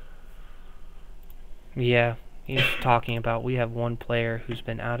 Yeah, he's talking about we have one player who's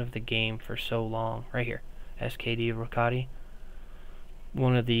been out of the game for so long. Right here, SKD Ricati.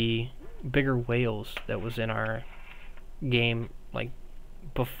 One of the bigger whales that was in our game, like,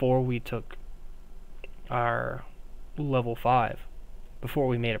 before we took our level 5. Before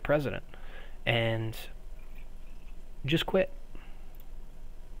we made a president, and just quit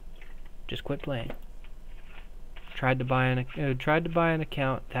playing. Tried to buy an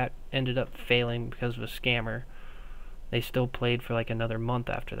account that ended up failing because of a scammer. They still played for like another month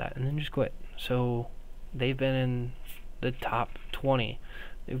after that, and then just quit. So they've been in the top 20.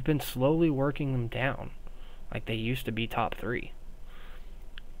 They've been slowly working them down, like they used to be top 3.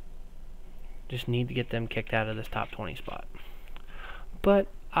 Just need to get them kicked out of this top 20 spot. But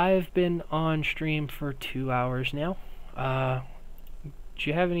I've been on stream for 2 hours now. Do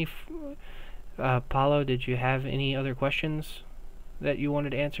you have any, Paulo, did you have any other questions that you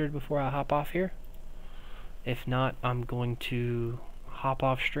wanted answered before I hop off here? If not, I'm going to hop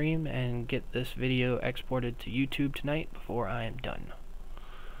off stream and get this video exported to YouTube tonight before I am done.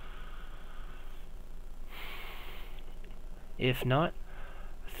 If not,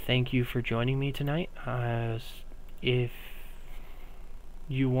 thank you for joining me tonight. If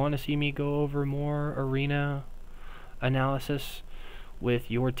you want to see me go over more arena analysis with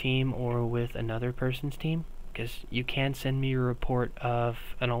your team or with another person's team, because you can send me a report of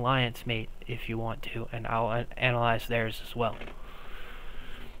an alliance mate if you want to, and I'll analyze theirs as well.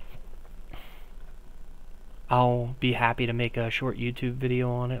 I'll be happy to make a short YouTube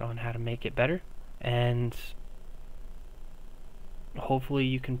video on it on how to make it better, and hopefully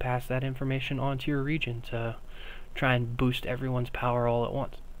you can pass that information on to your region to try and boost everyone's power all at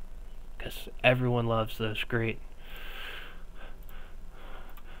once, because everyone loves those great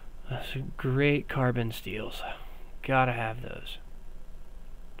carbon steels. Gotta have those.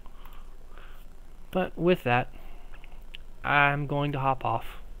 But with that, I'm going to hop off.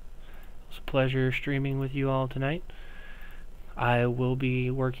 It was a pleasure streaming with you all tonight. I will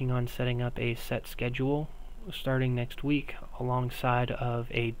be working on setting up a set schedule starting next week, alongside of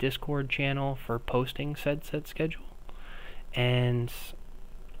a Discord channel for posting said set schedule, and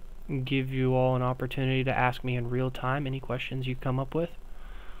give you all an opportunity to ask me in real time any questions you come up with.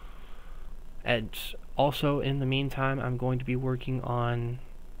 And also, in the meantime, I'm going to be working on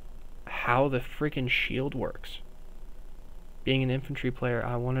how the freaking shield works. Being an infantry player,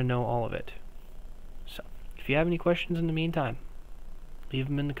 I want to know all of it. So, if you have any questions in the meantime, leave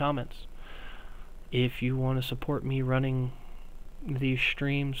them in the comments. If you want to support me running these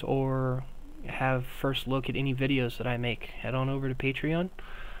streams or have first look at any videos that I make, head on over to Patreon.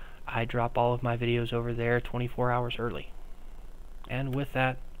 I drop all of my videos over there 24 hours early. And with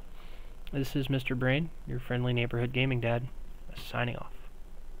that, this is Mr. Brain, your friendly neighborhood gaming dad, signing off.